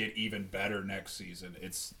room to get even better next season.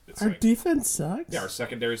 It's our defense sucks. Yeah, our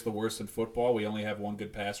secondary is the worst in football. We only have one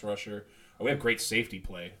good pass rusher. We have great safety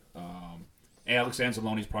play. Alex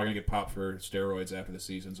Anzalone's probably gonna get popped for steroids after the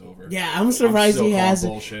season's over. Yeah, I'm surprised he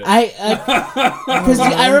hasn't. Bullshit. Because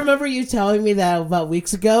I remember you telling me that about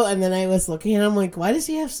weeks ago, and then I was looking and I'm like, why does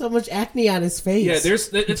he have so much acne on his face? Yeah,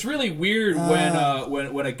 it's really weird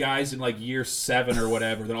when a guy's in year 7 or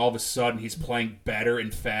whatever, then all of a sudden he's playing better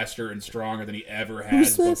and faster and stronger than he ever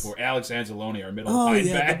has before. Alex Anzalone, our middle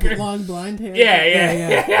linebacker, the long blind hair.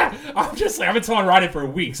 Yeah. I'm just I've been telling Ronnie for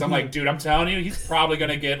weeks. I'm dude, I'm telling you, he's probably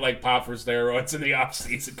gonna get popped for steroids in the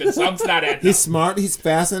offseason because something's not at. He's smart, he's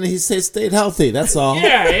fast, and he stayed healthy. That's all.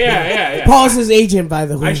 Yeah. Paul's his agent, by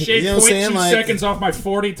the way. I shaved 0.2 seconds off my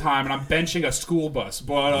 40 time, and I'm benching a school bus.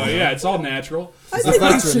 But it's all natural. I think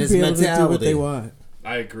they should be able to do what they want.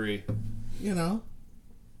 I agree. I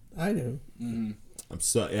do. Mm-hmm.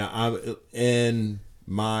 I'm in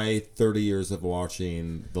my 30 years of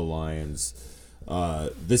watching the Lions.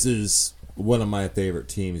 This is one of my favorite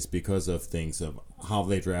teams because of things of how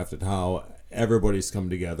they drafted, how everybody's come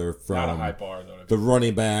together from not a high bar, though, the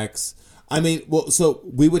running backs. I mean, so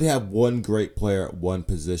we would have one great player at one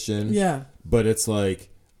position. Yeah. But it's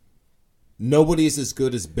nobody's as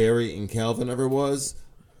good as Barry and Calvin ever was.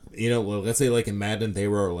 Well, let's say like in Madden, they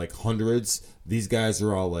were like hundreds. These guys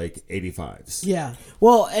are all like 85s. Yeah.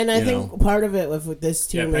 Well, and I think part of it with this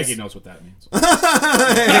team Peggy knows what that means.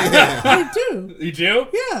 I do. You do?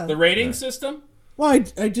 Yeah. The rating system? Well,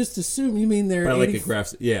 I just assume you mean they're like a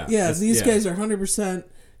graph. Yeah. Yeah, these guys are 100%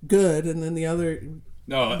 good, and then the other...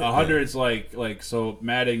 No, 100 is like so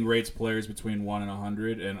Madden rates players between 1 and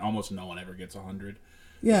 100, and almost no one ever gets 100.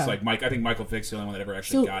 Yeah. It's like Mike. I think Michael Vick's the only one that ever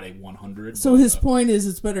actually got a 100. So his point is,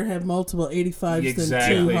 it's better to have multiple 85s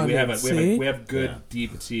than 200. We have good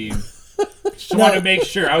deep team. Just wanted to make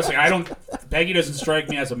sure. I was like, Peggy doesn't strike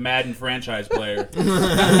me as a Madden franchise player.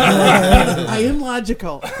 I am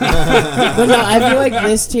logical. But no, I feel like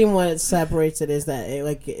this team, what it separates it is that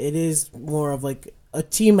it is more of like a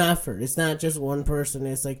team effort. It's not just one person.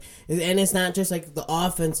 It's like, and it's not just like the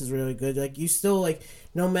offense is really good. Like you still like,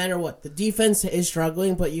 no matter what, the defense is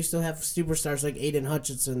struggling, but you still have superstars like Aiden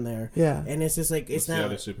Hutchinson there. Yeah, and it's just like it's What's not the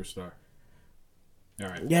other superstar. All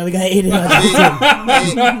right. Yeah, we got Aiden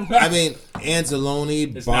Hutchinson. I mean,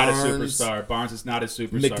 Anzalone, It's Barnes, not a superstar. Barnes is not a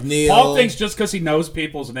superstar. McNeil. Paul thinks just because he knows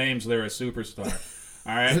people's names, they're a superstar.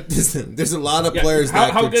 All right. There's a lot of players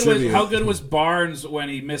that contribute. How good was Barnes when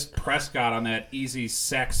he missed Prescott on that easy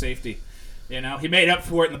sack safety? He made up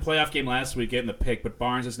for it in the playoff game last week getting the pick, but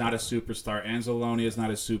Barnes is not a superstar. Anzalone is not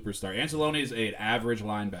a superstar. Anzalone is an average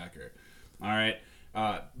linebacker. All right.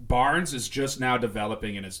 Barnes is just now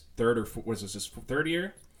developing in his third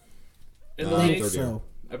year in the league? So.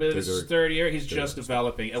 I believe this is his third year. He's just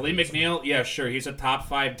developing. Lee McNeil, yeah, sure. He's a top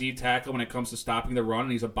 5 D tackle when it comes to stopping the run,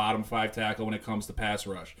 and he's a bottom 5 tackle when it comes to pass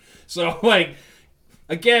rush. So,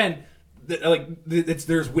 again,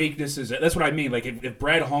 there's weaknesses. That's what I mean. Like, if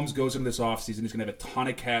Brad Holmes goes into this offseason, he's going to have a ton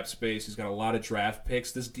of cap space. He's got a lot of draft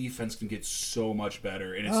picks. This defense can get so much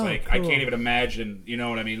better. And it's cool. I can't even imagine, you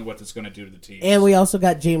know what I mean, what it's going to do to the team. And we also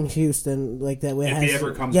got James Houston, like that. If he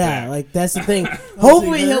ever comes back. Yeah, like that's the thing.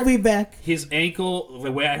 Hopefully he'll be back. His ankle,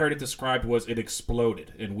 the way I heard it described was it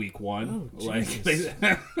exploded in week 1.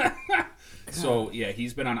 So, yeah,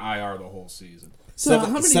 he's been on IR the whole season. So how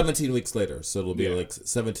many... 17 weeks later, so it'll be like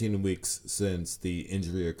 17 weeks since the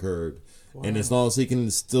injury occurred. Wow. And as long as he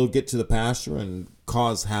can still get to the pasture and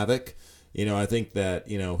cause havoc, I think that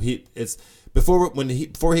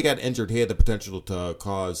before he got injured, he had the potential to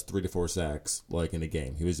cause 3 to 4 sacks like in a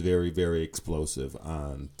game. He was very, very explosive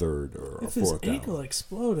on third or fourth down. If his ankle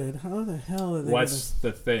exploded, how the hell are they? What's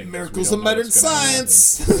the thing? Miracles of modern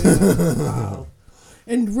science. Wow.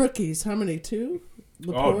 And rookies, how many? 2?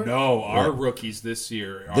 Laporte? Oh no! Our rookies this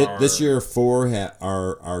year this year 4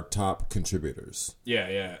 are our top contributors.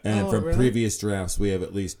 Yeah. And from previous drafts, we have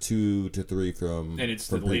at least 2 to 3 from and it's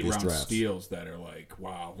from the late round drafts. steals that are like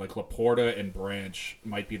wow, like Laporta and Branch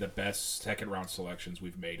might be the best second round selections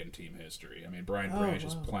we've made in team history. I mean, Brian Branch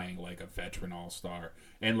is playing like a veteran all-star,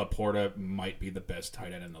 and Laporta might be the best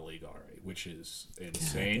tight end in the league already, which is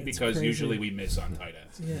insane because crazy. Usually we miss on tight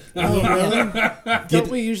ends. Yeah. Oh, really? Don't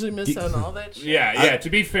we usually miss on all that shit? Yeah. To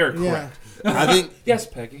be fair, correct. I think yes,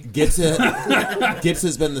 Peggy. Gibbs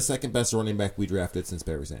has been the second best running back we drafted since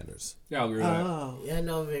Barry Sanders. Yeah, I'll agree with that. Yeah,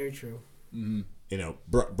 no, very true. Mm-hmm.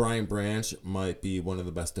 Brian Branch might be one of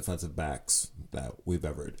the best defensive backs that we've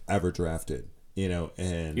ever drafted.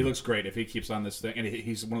 And he looks great if he keeps on this thing. And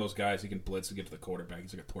he's one of those guys he can blitz and get to the quarterback.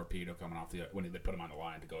 He's like a torpedo coming off when they put him on the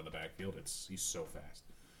line to go in the backfield. He's so fast.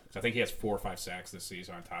 So I think he has 4 or 5 sacks this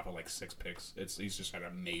season on top of 6 picks. He's just had an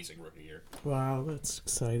amazing rookie year. Wow, that's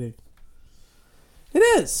exciting. It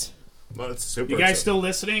is. Well, it's super. You guys still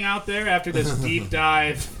listening out there after this deep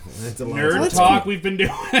dive nerd Let's talk we've been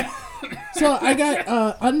doing? So I got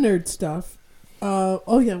unnerd stuff.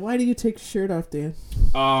 Why do you take your shirt off, Dan?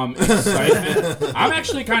 Excitement. I'm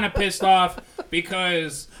actually kind of pissed off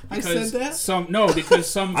because I said that?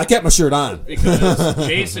 because I kept my shirt on because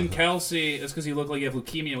Jason Kelsey. It's because you look like you have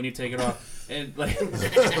leukemia when you take it off, and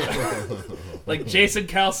like Jason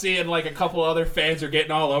Kelsey and a couple other fans are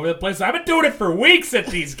getting all over the place. I've been doing it for weeks at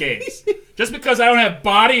these games. Just because I don't have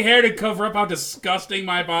body hair to cover up how disgusting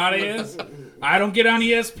my body is, I don't get on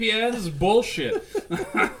ESPN. This is bullshit.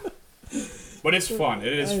 But it's fun.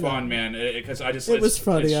 It is fun, man. Because it was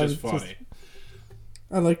funny. It's just funny.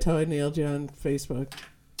 I liked how I nailed you on Facebook.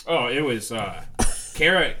 Oh, it was.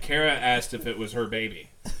 Kara asked if it was her baby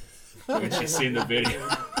when she seen the video.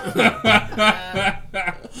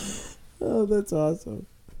 Oh, that's awesome.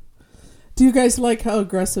 Do you guys like how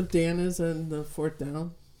aggressive Dan is in the 4th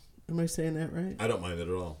down? Am I saying that right? I don't mind it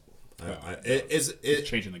at all. It's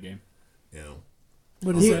changing the game.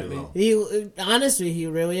 What does that mean? Honestly, he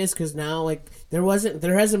really is, because now there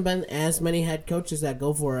hasn't been as many head coaches that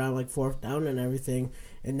go for it on 4th down and everything,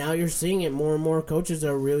 And now you're seeing it. More and more coaches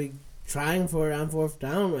are really trying for it on fourth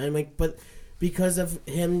down. And like, but because of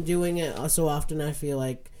him doing it so often, I feel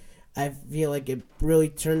like it really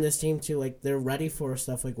turned this team to like they're ready for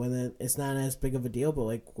stuff like when it's not as big of a deal. But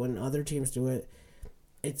like when other teams do it,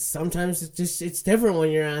 it's different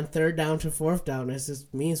when you're on third down to fourth down. It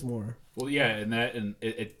just means more. Well, yeah, and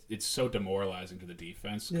it's so demoralizing to the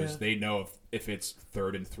defense because they know if it's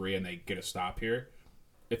 3rd and 3 and they get a stop here,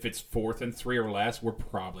 if it's 4th and 3 or less, we're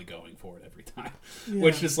probably going for it every time. Yeah.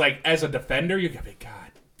 Which is like, as a defender, you're gonna be,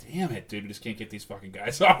 God damn it, dude, we just can't get these fucking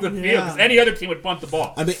guys off the field because any other team would punt the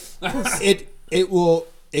ball. I mean,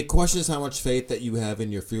 it questions how much faith that you have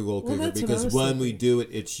in your field goal kicker because when we do it,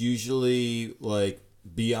 it's usually like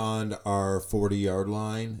beyond our 40-yard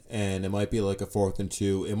line, and it might be like a 4th and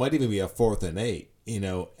 2. It might even be a 4th and 8,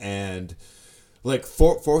 and like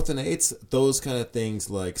 4th and 8s, those kind of things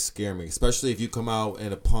like scare me, especially if you come out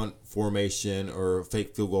in a punt formation or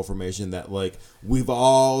fake field goal formation that like we've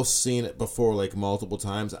all seen it before like multiple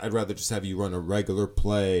times. I'd rather just have you run a regular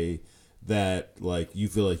play that like you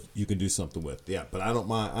feel like you can do something with. Yeah, but I don't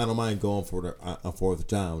mind going for a 4th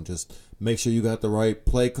down. Just make sure you got the right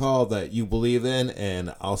play call that you believe in,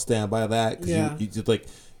 and I'll stand by that. Cause you just like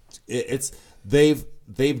it's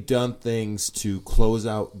they've done things to close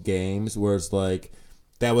out games where it's like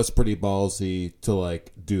that was pretty ballsy to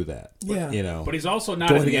like do that. Yeah, But he's also not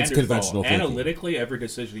going in the against conventional thinking. Analytically, every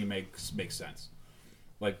decision he makes sense.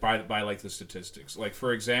 Like by like the statistics. Like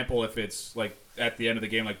for example, if it's like at the end of the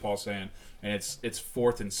game, like Paul's saying, and it's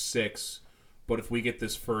 4th and 6, but if we get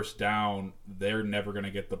this first down, they're never going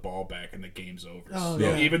to get the ball back, and the game's over. Oh,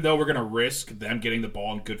 so even though we're going to risk them getting the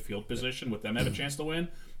ball in good field position with them have a chance to win,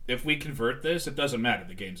 if we convert this, it doesn't matter.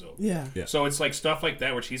 The game's over. Yeah. So it's like stuff like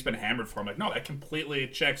that, which he's been hammered for. I'm like, no, that completely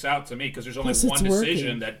checks out to me because there's only Plus one it's decision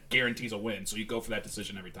working. that guarantees a win. So you go for that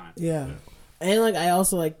decision every time. Yeah. And like I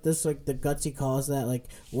also like this like the gutsy calls that like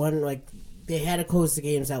one like they had to close the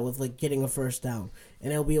games out with like getting a first down,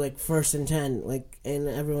 and it'll be like 1st and 10, like, and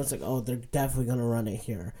everyone's like, oh, they're definitely gonna run it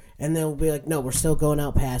here, and they'll be like, no, we're still going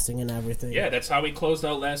out passing and everything. Yeah, that's how we closed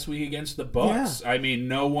out last week against the Bucks. Yeah. I mean,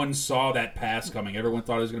 no one saw that pass coming. Everyone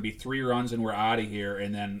thought it was going to be 3 runs and we're out of here.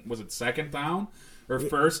 And then was it 2nd down or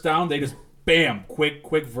 1st down? They just bam, quick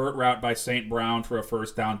vert route by St. Brown for a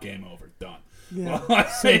first down. Game over, done. Yeah,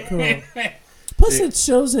 so cool. Plus, it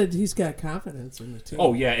shows that he's got confidence in the team.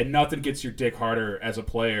 Oh, yeah, and nothing gets your dick harder as a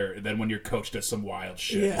player than when your coach does some wild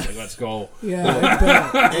shit. Yeah. Like, let's go. Yeah, I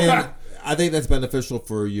bet. And I think that's beneficial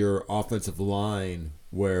for your offensive line,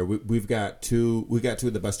 where we've got two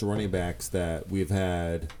of the best running backs that we've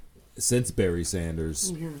had since Barry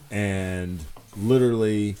Sanders, and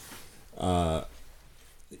literally,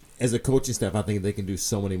 as a coaching staff, I think they can do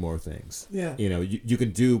so many more things. Yeah, you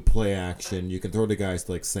can do play action. You can throw to guys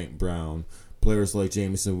like St. Brown. Players like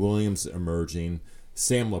Jameson Williams emerging.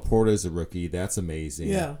 Sam Laporta is a rookie. That's amazing.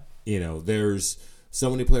 Yeah. There's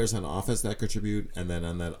so many players on offense that contribute, and then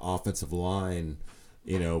on that offensive line,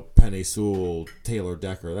 Penny Sewell, Taylor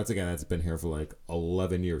Decker. That's a guy that's been here for like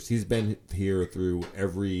 11 years. He's been here through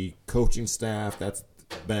every coaching staff. That's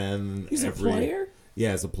been he's a player?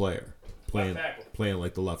 Yeah, as a player. Playing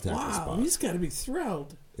like the left tackle spot. Wow, he's got to be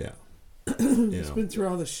thrilled. Yeah. He's been through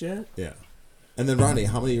all the shit. Yeah. And then, Ronnie,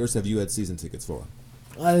 how many years have you had season tickets for?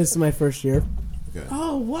 This is my first year. Okay.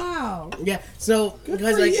 Oh, wow. Yeah, so Good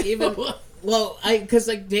because for like you. even because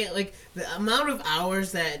like Dan, like the amount of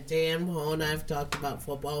hours that Dan, Paul, and I've talked about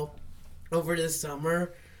football over this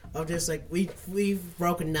summer, of just like we've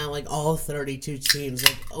broken down like all 32 teams,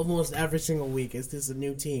 like almost every single week is this a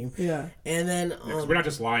new team. Yeah. And then We're not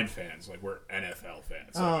just line fans, like we're NFL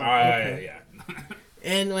fans. So, okay. Yeah.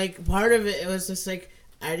 and like part of it was just like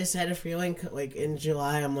I just had a feeling like in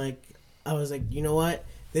July I was like, you know what?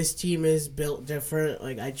 This team is built different.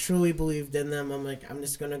 Like, I truly believed in them. I'm like, I'm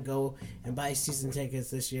just going to go and buy season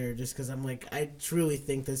tickets this year just because I'm like, I truly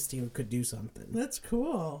think this team could do something. That's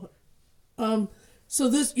cool. So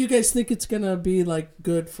this, you guys think it's going to be, like,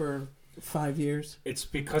 good for 5 years? It's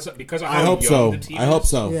because of how I hope young so. the team I hope is.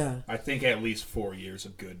 so. Yeah. I think at least 4 years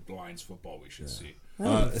of good Lions football we should see.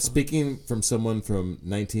 Speaking from someone from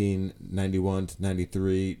 1991 to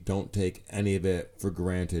 93, don't take any of it for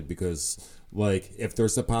granted because, like, if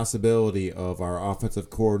there's a possibility of our offensive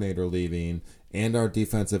coordinator leaving and our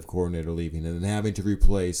defensive coordinator leaving and then having to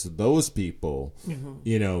replace those people,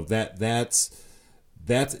 that's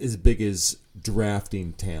as big as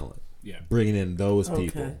drafting talent. Yeah. Bringing in those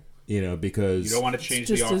people. Because you don't want to change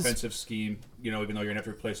the just offensive scheme, even though you're going to have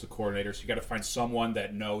to replace the coordinator. So you got to find someone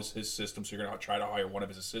that knows his system. So you're going to try to hire one of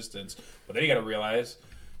his assistants. But then you got to realize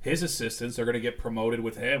his assistants are going to get promoted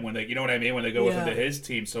with him when they, you know what I mean, when they go with him to his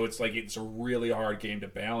team. So it's like it's a really hard game to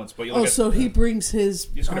balance. But you look so he brings his.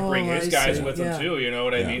 He's going to bring his guys with him too. You know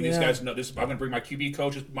what I mean? These guys know this. I'm going to bring my QB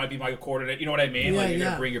coach. This might be my coordinator. You know what I mean? Like you're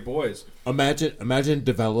going to bring your boys. Imagine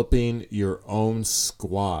developing your own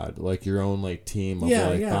squad, like your own like team of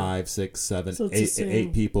 5, 6, 7,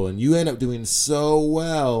 8 people, and you end up doing so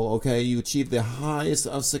well. Okay, you achieve the highest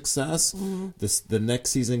of success. The next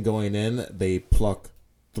season going in, they pluck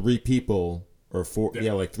 3 people or 4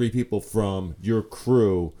 like 3 people from your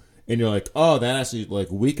crew, and you're like, oh, that actually like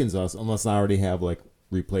weakens us unless I already have like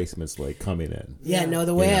replacements like coming in.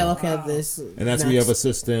 The way I look at this, and that's when you have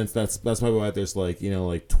assistants. That's probably why there's like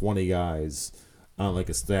like 20 guys on like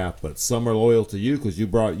a staff, but some are loyal to you because you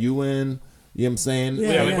brought you in. You know what I'm saying?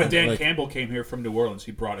 Like when Dan Campbell came here from New Orleans,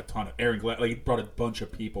 he brought a ton of Aaron Glad, like he brought a bunch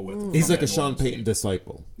of people with him. He's like a Sean Payton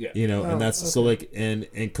disciple. And that's so like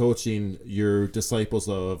in coaching, your disciples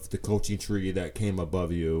of the coaching tree that came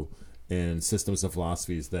above you and systems and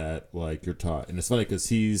philosophies that like you're taught. And it's funny because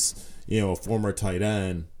he's a former tight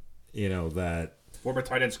end, that former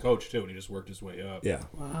tight ends coach too, and he just worked his way up. Yeah.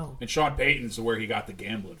 Wow. And Sean Payton's where he got the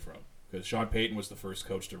gambling from. Because Sean Payton was the first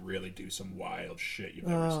coach to really do some wild shit you've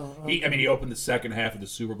never seen. He opened the second half of the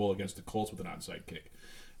Super Bowl against the Colts with an onside kick.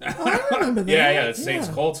 I remember that. The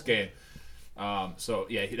Saints-Colts game.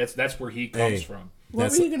 That's where he comes from.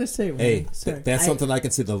 What were you going to say, Ronnie? That's something I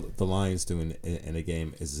can see the Lions doing in a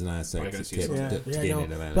game is an onside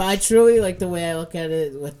kick. But I truly like the way I look at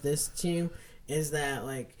it with this team is that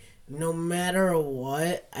like no matter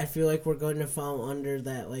what, I feel like we're going to fall under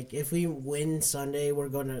that. Like, if we win Sunday, we're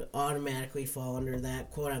going to automatically fall under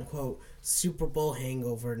that quote-unquote Super Bowl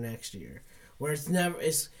hangover next year. Where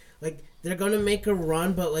it's like, they're going to make a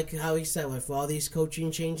run, but like how he said, with all these coaching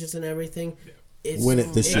changes and everything, win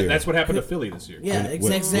it this year. That's what happened to Philly this year. Yeah,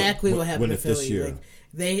 exactly what happened to Philly. This year.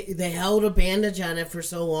 Like, they held a bandage on it for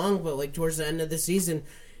so long, but like towards the end of the season,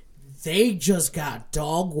 they just got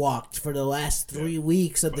dog walked for the last 3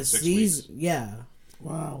 weeks of the season. Yeah.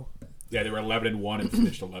 Wow. Yeah, they were 11-1 and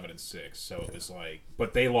finished 11-6. So it was like,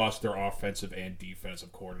 but they lost their offensive and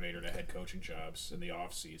defensive coordinator to head coaching jobs in the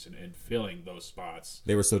offseason and filling those spots.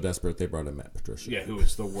 They were so desperate they brought in Matt Patricia. Yeah, who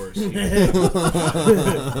is the worst.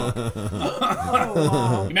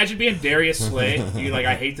 Imagine being Darius Slay. You like,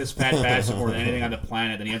 I hate this fat bastard more than anything on the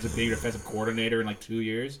planet. Then he ends up being your defensive coordinator in like 2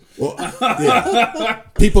 years. Well,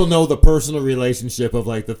 people know the personal relationship of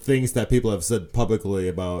like the things that people have said publicly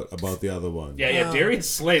about the other one. Yeah. Darius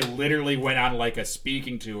Slay literally went on like a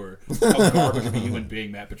speaking tour of garbage of a human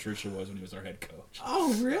being Matt Patricia was when he was our head coach.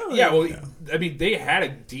 Oh, really? Yeah, well, I mean, they had a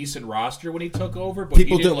decent roster when he took over, but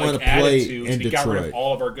people he didn't want like to play attitudes, in and he Detroit. got rid of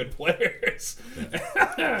all of our good players.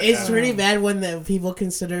 It's pretty bad when the people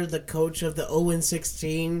consider the coach of the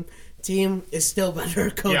 0-16 team is still better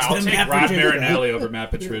coach I'll than take Matt Rod Patricia. Marinelli over Matt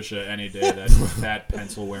Patricia any day. That fat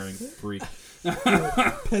pencil-wearing freak.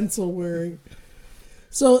 Pencil-wearing.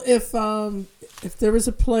 So if there was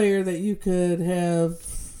a player that you could have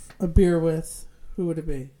a beer with, who would it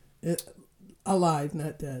be? Alive,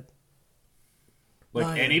 not dead. Like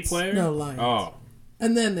Lions. any player? No, Lions. Oh.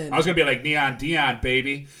 And then I was going to be like Neon Dion,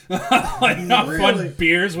 baby. Like how fun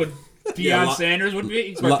beers with Deion Sanders would be.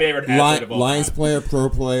 He's my favorite athlete of all Lions time. player, pro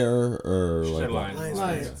player, or like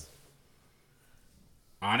Lions.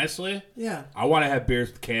 Honestly? Yeah. I want to have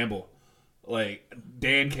beers with Campbell. Like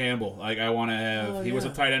Dan Campbell, like I want to have. He was a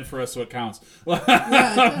tight end for us, so it counts.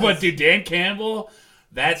 But dude, Dan Campbell,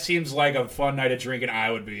 that seems like a fun night of drinking.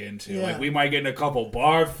 I would be into. Yeah. Like we might get in a couple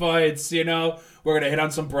bar fights. We're gonna hit on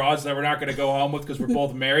some broads that we're not gonna go home with because we're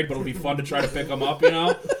both married. But it'll be fun to try to pick them up.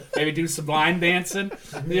 Maybe do some line dancing.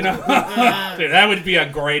 Dude, that would be a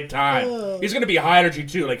great time. He's gonna be high energy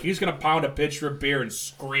too. Like he's gonna pound a pitcher of beer and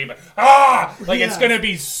scream, "Ah!" Like it's gonna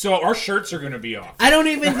be so. Our shirts are gonna be off. I don't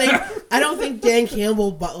think Dan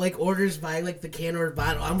Campbell orders by like the can or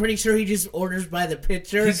bottle. I'm pretty sure he just orders by the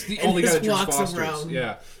pitcher. He's the only guy that drinks walks Fosters. around.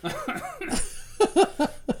 Yeah.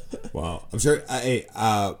 Wow, I'm sure.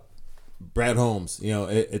 Brad Holmes, I'm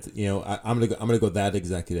gonna go that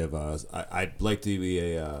executive. I'd like to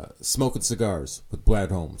be smoking cigars with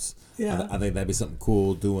Brad Holmes. Yeah, I think that'd be something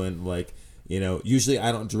cool. Doing like, usually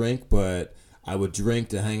I don't drink, but I would drink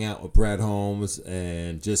to hang out with Brad Holmes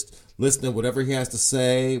and just listen to whatever he has to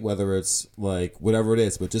say, whether it's like whatever it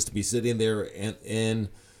is, but just to be sitting there in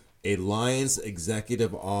a Lions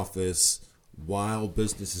executive office while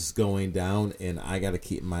business is going down, and I got to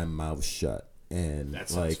keep my mouth shut. And that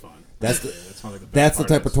sounds fun. That's the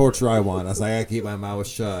type of torture I want. I gotta keep my mouth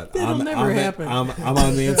shut. That'll never happen. I'm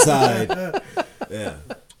on the inside. Yeah.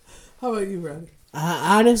 How about you, Ronnie?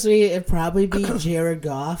 Honestly, it'd probably be Jared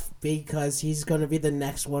Goff because he's going to be the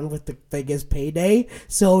next one with the biggest payday,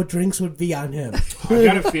 so drinks would be on him.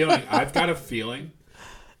 I've got a feeling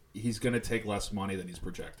he's going to take less money than he's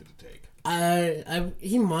projected to take.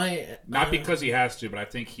 He might. Not because he has to, but I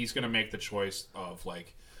think he's going to make the choice of,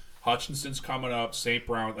 like, Hutchinson's coming up, St.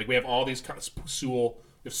 Brown. Like, we have all these, Sewell.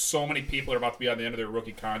 There's so many people that are about to be on the end of their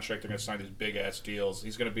rookie contract. They're going to sign these big-ass deals.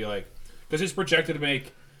 He's going to be like, because he's projected to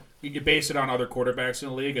make, you can base it on other quarterbacks in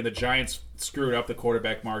the league, and the Giants screwed up the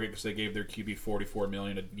quarterback market because they gave their QB $44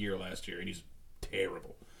 million a year last year, and he's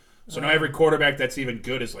terrible. So now every quarterback that's even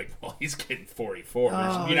good is like, well, he's getting 44.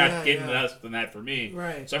 You're not getting less than that for me.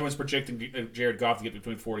 Right. So everyone's projecting Jared Goff to get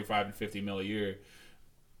between 45 and 50 mil a year.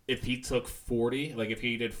 If he took 40, like if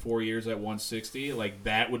he did 4 years at 160, like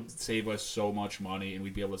that would save us so much money, and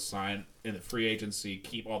we'd be able to sign in the free agency,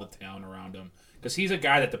 keep all the talent around him. Because he's a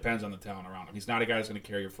guy that depends on the talent around him. He's not a guy that's going to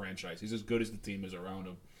carry your franchise. He's as good as the team is around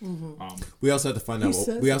him. Mm-hmm. We also have to find out.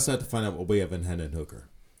 We also have to find out what we have in Hendon Hooker.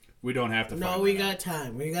 We don't have to. No, we got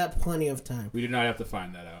time. We got plenty of time. We do not have to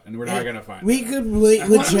find that out, and we're not going to find. We could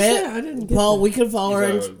legit. Paul, we could follow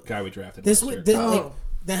our guy we drafted. This like,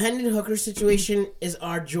 the Hendon Hooker situation is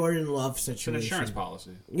our Jordan Love situation. It's an insurance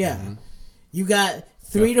policy. Yeah, you got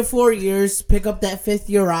 3 to 4 years. Pick up that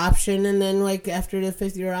 5th-year option, and then like after the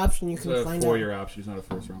 5th-year option, you can find out. 4-year option. He's not a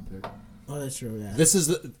first-round pick. Oh, that's true. Yeah. This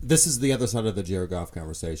is the other side of the Jared Goff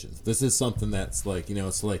conversation. This is something that's like,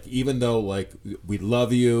 it's like, even though like we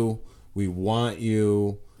love you, we want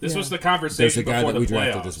you. This was the conversation before the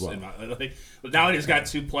playoffs. As well. Now that he's got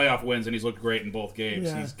 2 playoff wins and he's looked great in both games,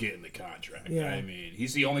 he's getting the contract. Yeah. I mean,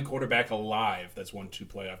 he's the only quarterback alive that's won 2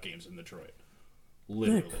 playoff games in Detroit.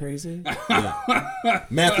 Literally. Isn't that crazy? Yeah.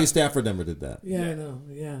 Matthew Stafford never did that. Yeah, I know.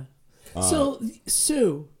 Yeah. So,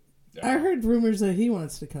 Sue, I heard rumors that he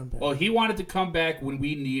wants to come back. Well, he wanted to come back when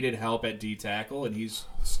we needed help at D tackle, and he's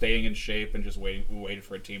staying in shape and just waiting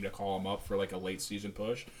for a team to call him up for like a late season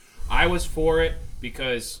push. I was for it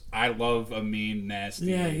because I love a mean,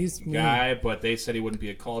 nasty guy, but they said he wouldn't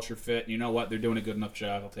be a culture fit. And you know what? They're doing a good enough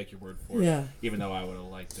job. I'll take your word for it. Even though I would have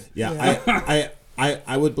liked it. Yeah.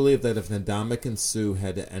 I would believe that if Ndamukong Suh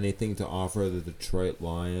had anything to offer the Detroit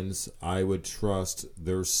Lions, I would trust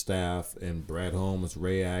their staff and Brad Holmes,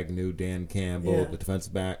 Ray Agnew, Dan Campbell, the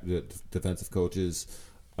defensive coaches,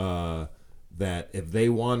 that if they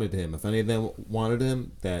wanted him, if any of them wanted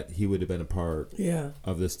him, that he would have been a part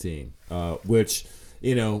of this team. Which,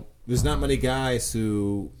 there's not many guys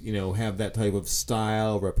who, have that type of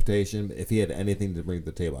style, reputation. If he had anything to bring to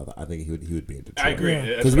the table, I think he would be in Detroit. I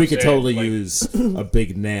agree. Because we could totally use a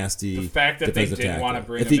big, nasty the fact that they didn't want to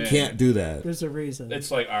bring him in. If he can't do that. There's a reason.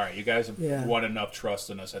 It's like, all right, you guys have won enough trust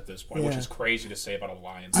in us at this point, which is crazy to say about a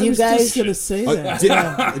Lions. I was just going to say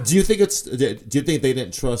that. Do you think they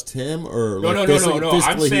didn't trust him? Or no.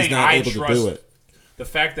 I'm saying he's not able to do it? The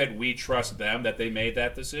fact that we trust them, that they made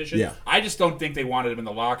that decision, I just don't think they wanted him in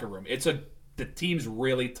the locker room. The team's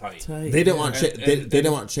really tight. They didn't want they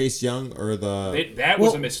didn't want Chase Young or that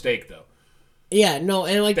was a mistake though. Yeah, no,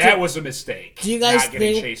 and like that was a mistake. Do you guys not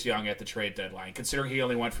getting Chase Young at the trade deadline, considering he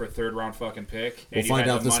only went for a 3rd-round fucking pick, and we'll find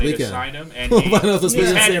out this weekend. To sign him, and we'll find out this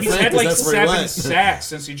weekend. He's had like 7 sacks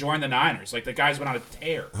since he joined the Niners. Like the guy's been on a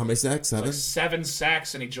tear. How many sacks? 7. Like 7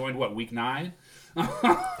 sacks, and he joined week 9.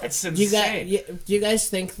 That's insane. Do you guys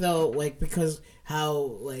think though, like because how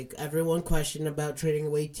like everyone questioned about trading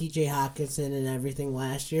away T.J. Hockenson and everything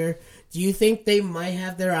last year? Do you think they might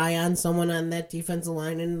have their eye on someone on that defensive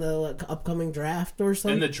line in the upcoming draft or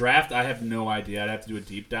something? In the draft, I have no idea. I'd have to do a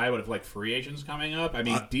deep dive. But if like free agents coming up, I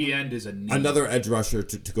mean, D-end is a need. Another edge rusher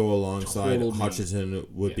to go alongside Hutchinson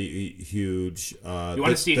would be huge. You want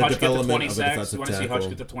to see Hutch get the 20 sacks? You want to see Hutch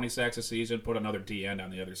get the 20 sacks a season? Put another D-end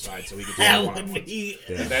on the other side so he can do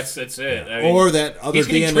one-on-one. That's it. Yeah. I mean, or that other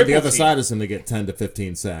D-end on the other side is going to get 10 to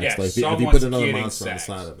 15 sacks. Yeah, like if you put another monster on the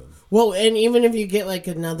side of him. Well, and even if you get like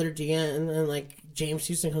another DN and like James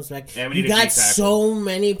Houston comes back, you got so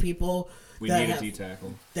many people that need a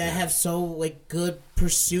D-tackle that have so like good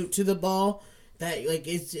pursuit to the ball that like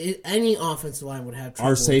any offensive line would have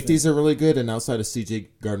trouble. Our safeties are really good, and outside of C.J.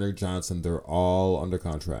 Gardner-Johnson, they're all under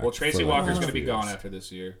contract. Well, Tracy Walker's going to be gone after this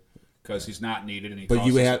year because he's not needed. And but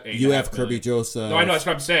you have Kirby Joseph. No, I know that's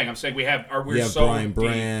what I'm saying. I'm saying we have Brian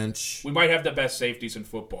Branch. We might have the best safeties in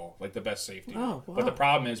football, like the best safety. Oh, wow. But the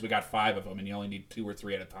problem is we got 5 of them, and you only need 2 or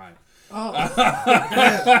 3 at a time.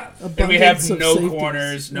 And we have no safeties.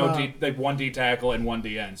 corners, like one D tackle and one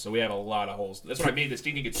DN. So we have a lot of holes. That's what I mean. This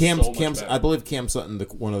team can get so much better. I believe Cam Sutton,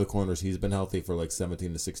 one of the corners, he's been healthy for like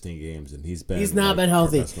 17 to 16 games, and he's not been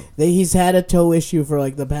healthy. He's had a toe issue for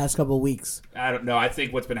like the past couple of weeks. I don't know. I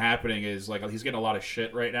think what's been happening is like he's getting a lot of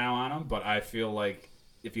shit right now on him, but I feel like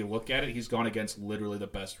if you look at it, he's gone against literally the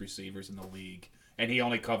best receivers in the league. And he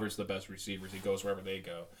only covers the best receivers. He goes wherever they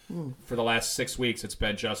go. For the last 6 weeks, it's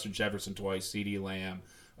been Justin Jefferson twice, CeeDee Lamb,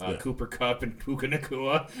 Cooper Kupp, and Puka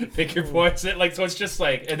Nacua. Pick your poison. Like, so it's just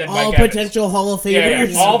like, and then all Mike potential Evans. Hall of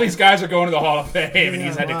Famers. Yeah. All these guys are going to the Hall of Fame, and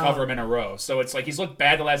he's had to cover them in a row. So it's like he's looked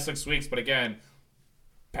bad the last 6 weeks, but again,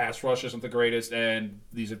 pass rush isn't the greatest, and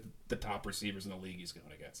these are the top receivers in the league he's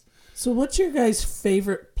going against. So what's your guys'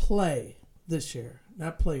 favorite play this year?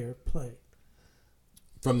 Not player, play.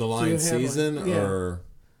 From the Lions season, or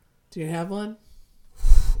do you have one?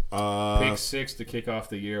 Pick 6 to kick off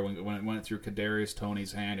the year when it went through Kadarius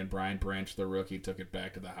Toney's hand and Brian Branch, the rookie, took it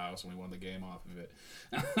back to the house and we won the game off of it.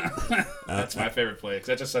 That's my favorite play because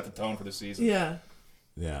that just set the tone for the season. Yeah.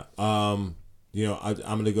 I'm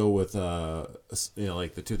going to go with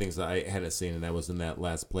like the two things that I hadn't seen, and that was in that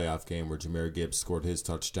last playoff game where Jahmyr Gibbs scored his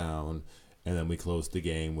touchdown. And then we closed the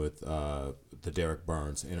game with the Derek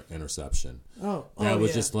Barnes interception. That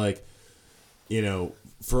was just like,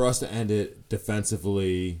 for us to end it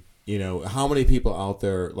defensively. How many people out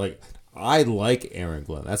there like I like Aaron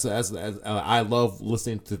Glenn. I love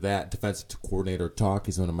listening to that defensive coordinator talk.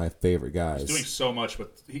 He's one of my favorite guys. He's doing so much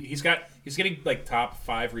with he's getting like top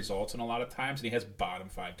 5 results in a lot of times, and he has bottom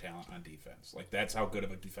 5 talent on defense. Like that's how good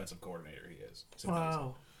of a defensive coordinator he is.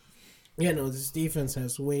 Wow. Yeah, no, this defense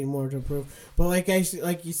has way more to prove. But like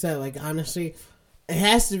you said, like honestly, it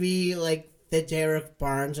has to be like the Derek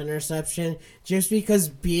Barnes interception, just because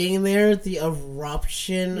being there, the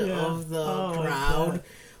eruption of the crowd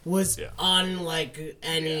was unlike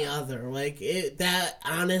any other. Like that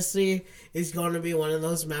honestly is going to be one of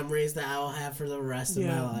those memories that I'll have for the rest of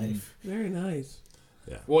my life. Very nice.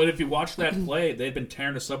 Yeah. Well, and if you watch that play, they've been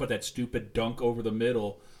tearing us up with that stupid dunk over the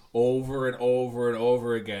middle over and over and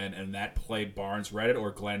over again, and that play Barnes read it,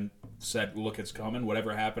 or Glenn said, look, it's coming,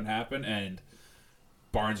 whatever happened, and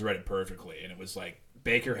Barnes read it perfectly, and it was like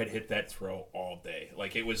Baker had hit that throw all day.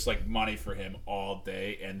 Like, it was like money for him all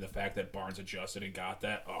day, and the fact that Barnes adjusted and got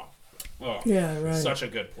that, yeah, right. Such a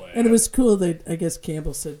good play. And it was cool that, I guess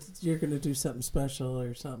Campbell said, you're going to do something special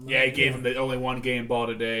or something. Yeah, he gave him the only one game ball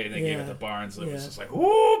today, and they gave it to Barnes. It was just like,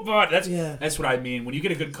 ooh, but that's what I mean. When you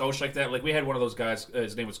get a good coach like that, like we had one of those guys,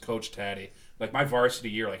 his name was Coach Taddy. Like my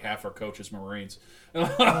varsity year, like half our coaches Marines.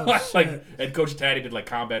 And Coach Taddy did like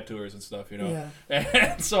combat tours and stuff, Yeah.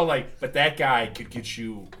 And so but that guy could get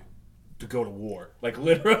you to go to war. Like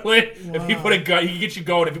literally, if he put a gun, he can get you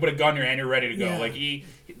going. If you put a gun in your hand, you're ready to go. Yeah. Like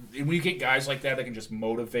when you get guys like that can just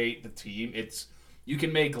motivate the team, you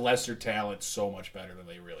can make lesser talent so much better than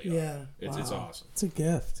they really are. Yeah. It's awesome. It's a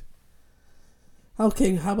gift.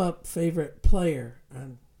 Okay, how about favorite player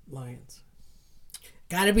on Lions?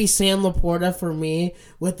 Gotta be Sam Laporta for me,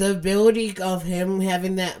 with the ability of him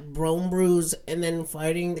having that bone bruise and then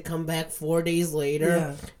fighting to come back 4 days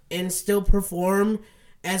later and still perform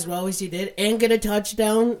as well as he did and get a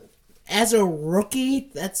touchdown. As a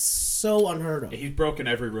rookie, that's so unheard of. He's broken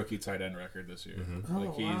every rookie tight end record this year.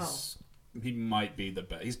 Mm-hmm. He might be the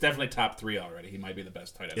best. He's definitely top 3 already. He might be the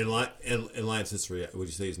best tight end. In Lions history, would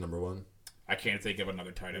you say he's number 1? I can't think of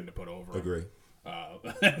another tight end to put over him. Agree.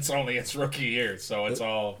 It's only its rookie year, so it's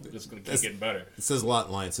all just going to keep getting better. It says a lot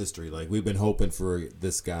in Lions history. Like, we've been hoping for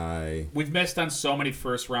this guy. We've missed on so many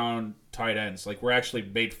first-round tight ends. Like, we're actually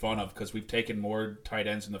made fun of because we've taken more tight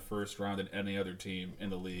ends in the first round than any other team in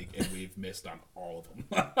the league, and we've missed on all of them.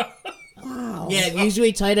 Wow. Yeah,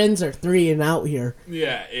 usually tight ends are 3 and out here.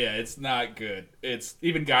 Yeah, it's not good. It's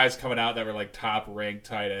even guys coming out that were like top-ranked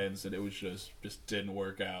tight ends, and it was just didn't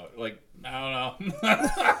work out. Like, I don't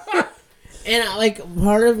know. And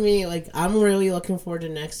part of me, I'm really looking forward to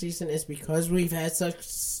next season is because we've had such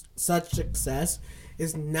success.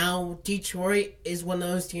 Is now Detroit is one of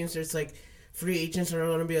those teams that's like free agents are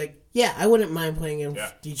going to be like, yeah, I wouldn't mind playing in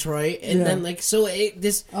Detroit, and then I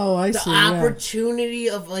see, opportunity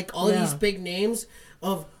of all these big names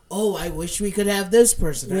of I wish we could have this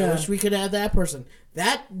person, I wish we could have that person.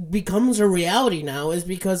 That becomes a reality now, is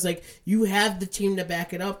because you have the team to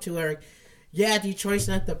back it up to where. Yeah, Detroit's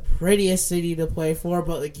not the prettiest city to play for,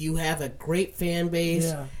 but you have a great fan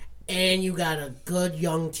base, and you got a good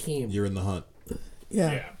young team. You're in the hunt.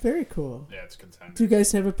 Yeah, very cool. Yeah, it's contender. Do you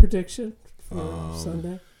guys have a prediction for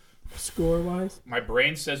Sunday, score-wise? My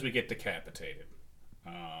brain says we get decapitated,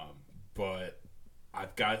 but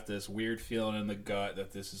I've got this weird feeling in the gut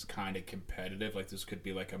that this is kind of competitive. Like, this could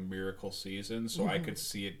be like a miracle season. So I could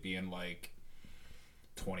see it being like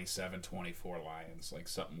 27-24 Lions. Like,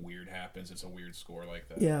 something weird happens. It's a weird score like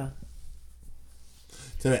that. Yeah.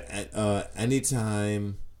 So,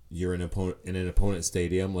 anytime you're in an opponent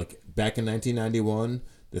stadium, like back in 1991,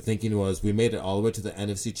 the thinking was we made it all the way to the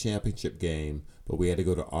NFC Championship game, but we had to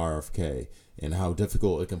go to RFK, and how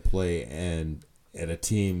difficult it can play at a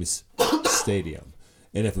team's stadium.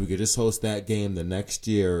 And if we could just host that game the next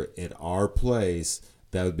year at our place,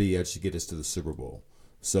 that would be actually get us to the Super Bowl.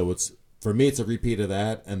 So for me, it's a repeat of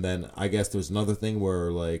that. And then I guess there's another thing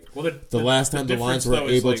where, like, the last time the Lions were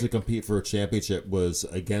able to compete for a championship was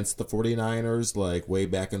against the 49ers, like, way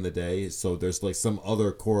back in the day. So there's, like, some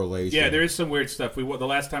other correlation. Yeah, there is some weird stuff. The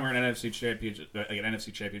last time we were in an NFC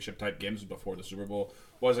championship type games before the Super Bowl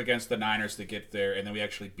was against the Niners to get there, and then we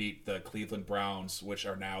actually beat the Cleveland Browns, which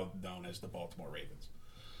are now known as the Baltimore Ravens.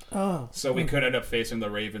 Oh. So we could end up facing the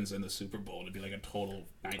Ravens in the Super Bowl. It'd be like a total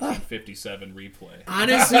 1957 replay.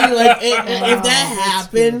 Honestly, like, if that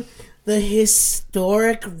happened, the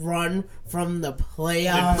historic run from the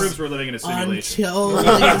playoffs It proves we're living in a simulation. until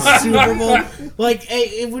the Super Bowl, like,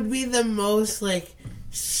 it would be the most, like,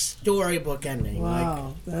 storybook ending.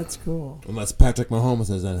 Wow, that's cool. Unless Patrick Mahomes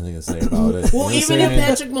has anything to say about it. Well, even if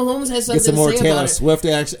Patrick Mahomes has something get some to more say Taylor about Swift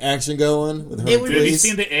action going with her. It would- Have you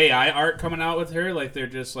seen the AI art coming out with her? Like, they're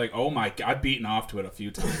just like, oh my God, I've beaten off to it a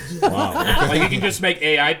few times. Wow. Like, you can just make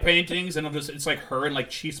AI paintings, and it's like her in like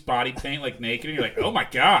Chiefs body paint, like naked, and you're like, oh my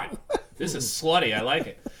God, this is slutty. I like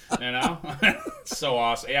it. You know? It's so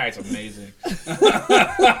awesome. AI is amazing.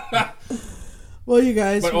 Well, you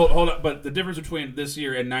guys. But hold up. But the difference between this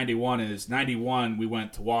year and 91 is 91 we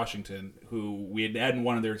went to Washington, who we hadn't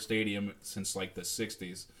won in their stadium since like the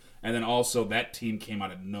 60s. And then also that team came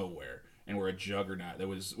out of nowhere and were a juggernaut.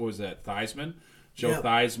 What was that, Theismann? Joe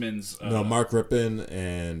Theismann's... no, Mark Rippon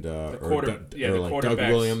and Doug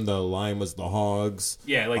William. The line was the Hogs.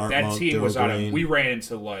 Yeah, like Art that Monk, team was Daryl out of... Green. We ran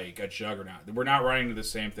into like a juggernaut. We're not running into the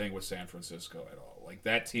same thing with San Francisco at all. Like,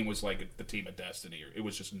 that team was like the team of destiny. It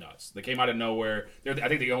was just nuts. They came out of nowhere. They're, I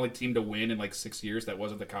think, the only team to win in like 6 years that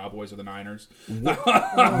wasn't the Cowboys or the Niners. We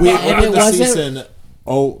ended the season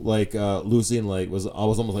losing was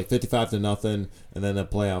almost like 55-0, and then the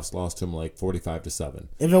playoffs lost to them like 45-7.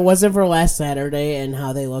 If it wasn't for last Saturday and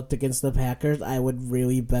how they looked against the Packers, I would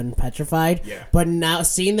really been petrified. Yeah. But now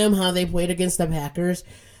seeing them how they played against the Packers,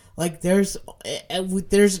 like there's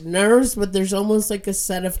nerves, but there's almost like a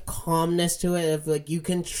set of calmness to it. Of like you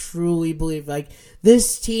can truly believe like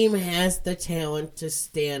this team has the talent to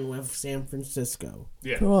stand with San Francisco.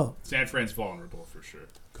 Yeah, Cool. San Fran's vulnerable for sure.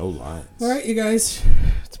 Go Lions. All right, you guys.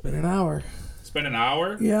 It's been an hour. It's been an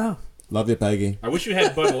hour. Yeah. Love you, Peggy. I wish you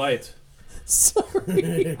had Bud Light.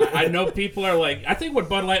 Sorry. I know people are like, I think what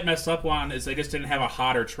Bud Light messed up on is they just didn't have a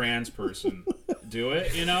hotter trans person do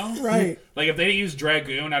it, you know? Right. Like if they used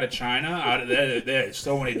Dragoon out of China, there's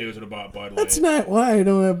so many dudes that have bought Bud Light. That's not why I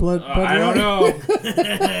don't have Bud I don't Light.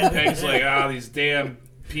 know. Peg's like, these damn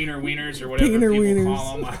peener wieners or whatever Peener people wieners.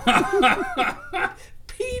 call them.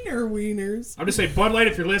 Peener wieners. I'm just saying, Bud Light,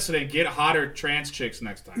 if you're listening, get hotter trans chicks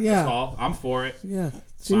next time. Yeah. That's all. I'm for it. Yeah.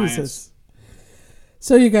 Science. Jesus.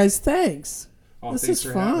 So you guys, thanks. Oh, This thanks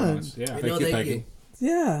is for having fun. us. Yeah. Thank you, Peggy.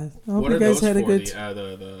 Yeah. I hope What you are guys those had a for? good.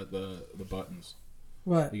 The buttons.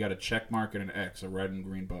 What? You got a check mark and an X, a red and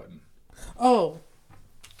green button. Oh.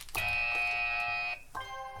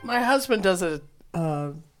 My husband does a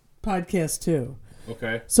podcast too.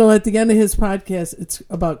 Okay. So at the end of his podcast, it's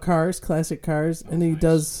about cars, classic cars, and he nice.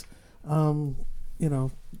 does,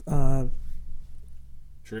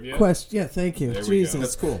 Trivia? question. Yeah, thank you. There we go. Jesus.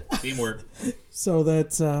 That's cool. Teamwork. So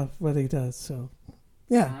that's what he does. So,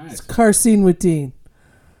 yeah, All right. it's Car Scene with Dean.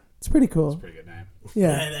 It's pretty cool. Pretty good name.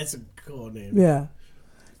 Yeah, That's a cool name. yeah.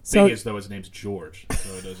 So Thing is, though, his name's George, so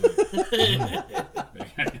it doesn't.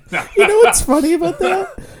 you know what's funny about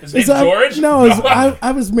that? His name's Is George? No,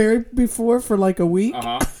 I was married before for like a week,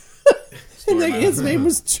 Uh-huh. and like, his name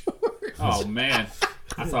was George. Oh, man.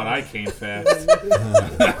 I thought I came fast. We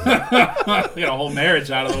got a whole marriage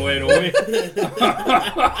out of the way in a week.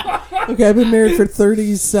 Okay, I've been married for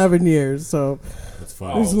 37 years, so That's it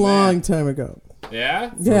fine. was a man. long time ago.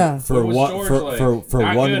 Yeah? Yeah. For What was one George for like?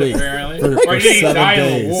 Not 1 good, week. apparently. For Or did he 7 die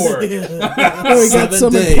days. in a war? Oh, we got 7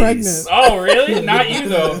 someone days. pregnant. Oh, really? Not you,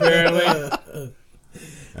 though, apparently.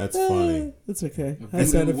 That's funny. It's okay. I A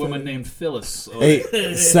said it woman funny. named Phyllis. Oh,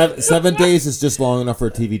 Hey, 7 days is just long enough for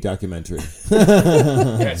a TV documentary.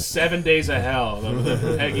 yeah, 7 days of hell.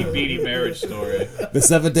 The Peggy Beatty marriage story. The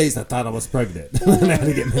 7 days I thought I was pregnant. And I had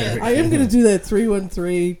to get married. I am going to do that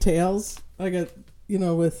 313 Tales. I got,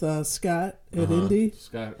 with Scott at Indy.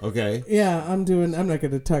 Scott. Okay. Yeah, I'm not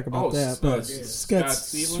going to talk about that. But Scott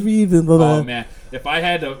Sweven. Oh man, if I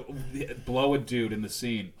had to blow a dude in the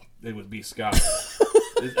scene, it would be Scott.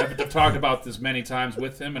 I've talked about this many times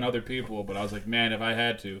with him and other people, but I was like, man, if I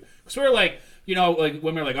had to, because we're like, like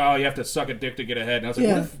women are like, oh, you have to suck a dick to get ahead, and I was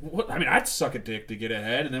like, what? I mean, I'd suck a dick to get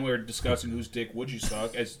ahead, and then we were discussing whose dick would you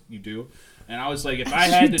suck, as you do. And I was like, if I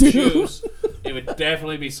had to choose, it would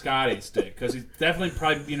definitely be Scotty's dick. Because he's definitely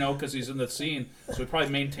probably, because he's in the scene, so he probably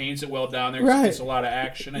maintains it well down there. Right. He gets a lot of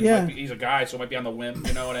action. And he's a guy, so it might be on the whim,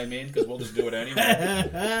 you know what I mean? Because we'll just do it anyway.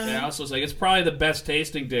 So it's like, it's probably the best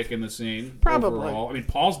tasting dick in the scene. Probably. Overall. I mean,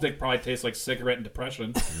 Paul's dick probably tastes like cigarette and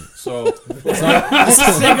depression. So. It's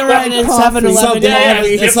cigarette and 7-Eleven.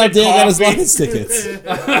 It's like Dan got his license tickets.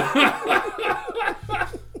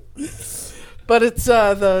 But it's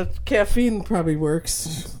the caffeine probably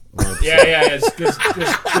works. Yeah. Because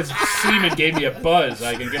semen gave me a buzz.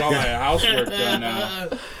 I can get all my housework done now.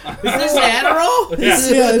 Is this Adderall?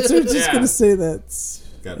 Yeah, we're just gonna say that's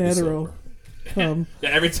Adderall. Yeah,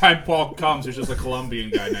 every time Paul comes, there's just a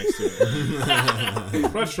Colombian guy next to him.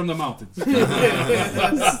 Fresh from the mountains.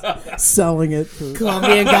 Selling it for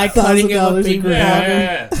Colombian guy cutting it with big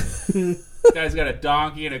Yeah. Guy's got a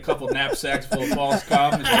donkey and a couple knapsacks full of Paul's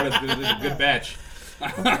cum. It's a good batch.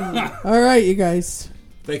 All right, you guys.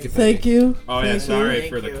 Thank you. Oh, yeah, sorry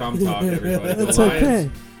for the cum talk, everybody. That's okay.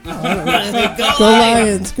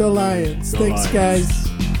 Right. Go Lions. Thanks, guys.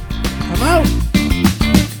 I'm out.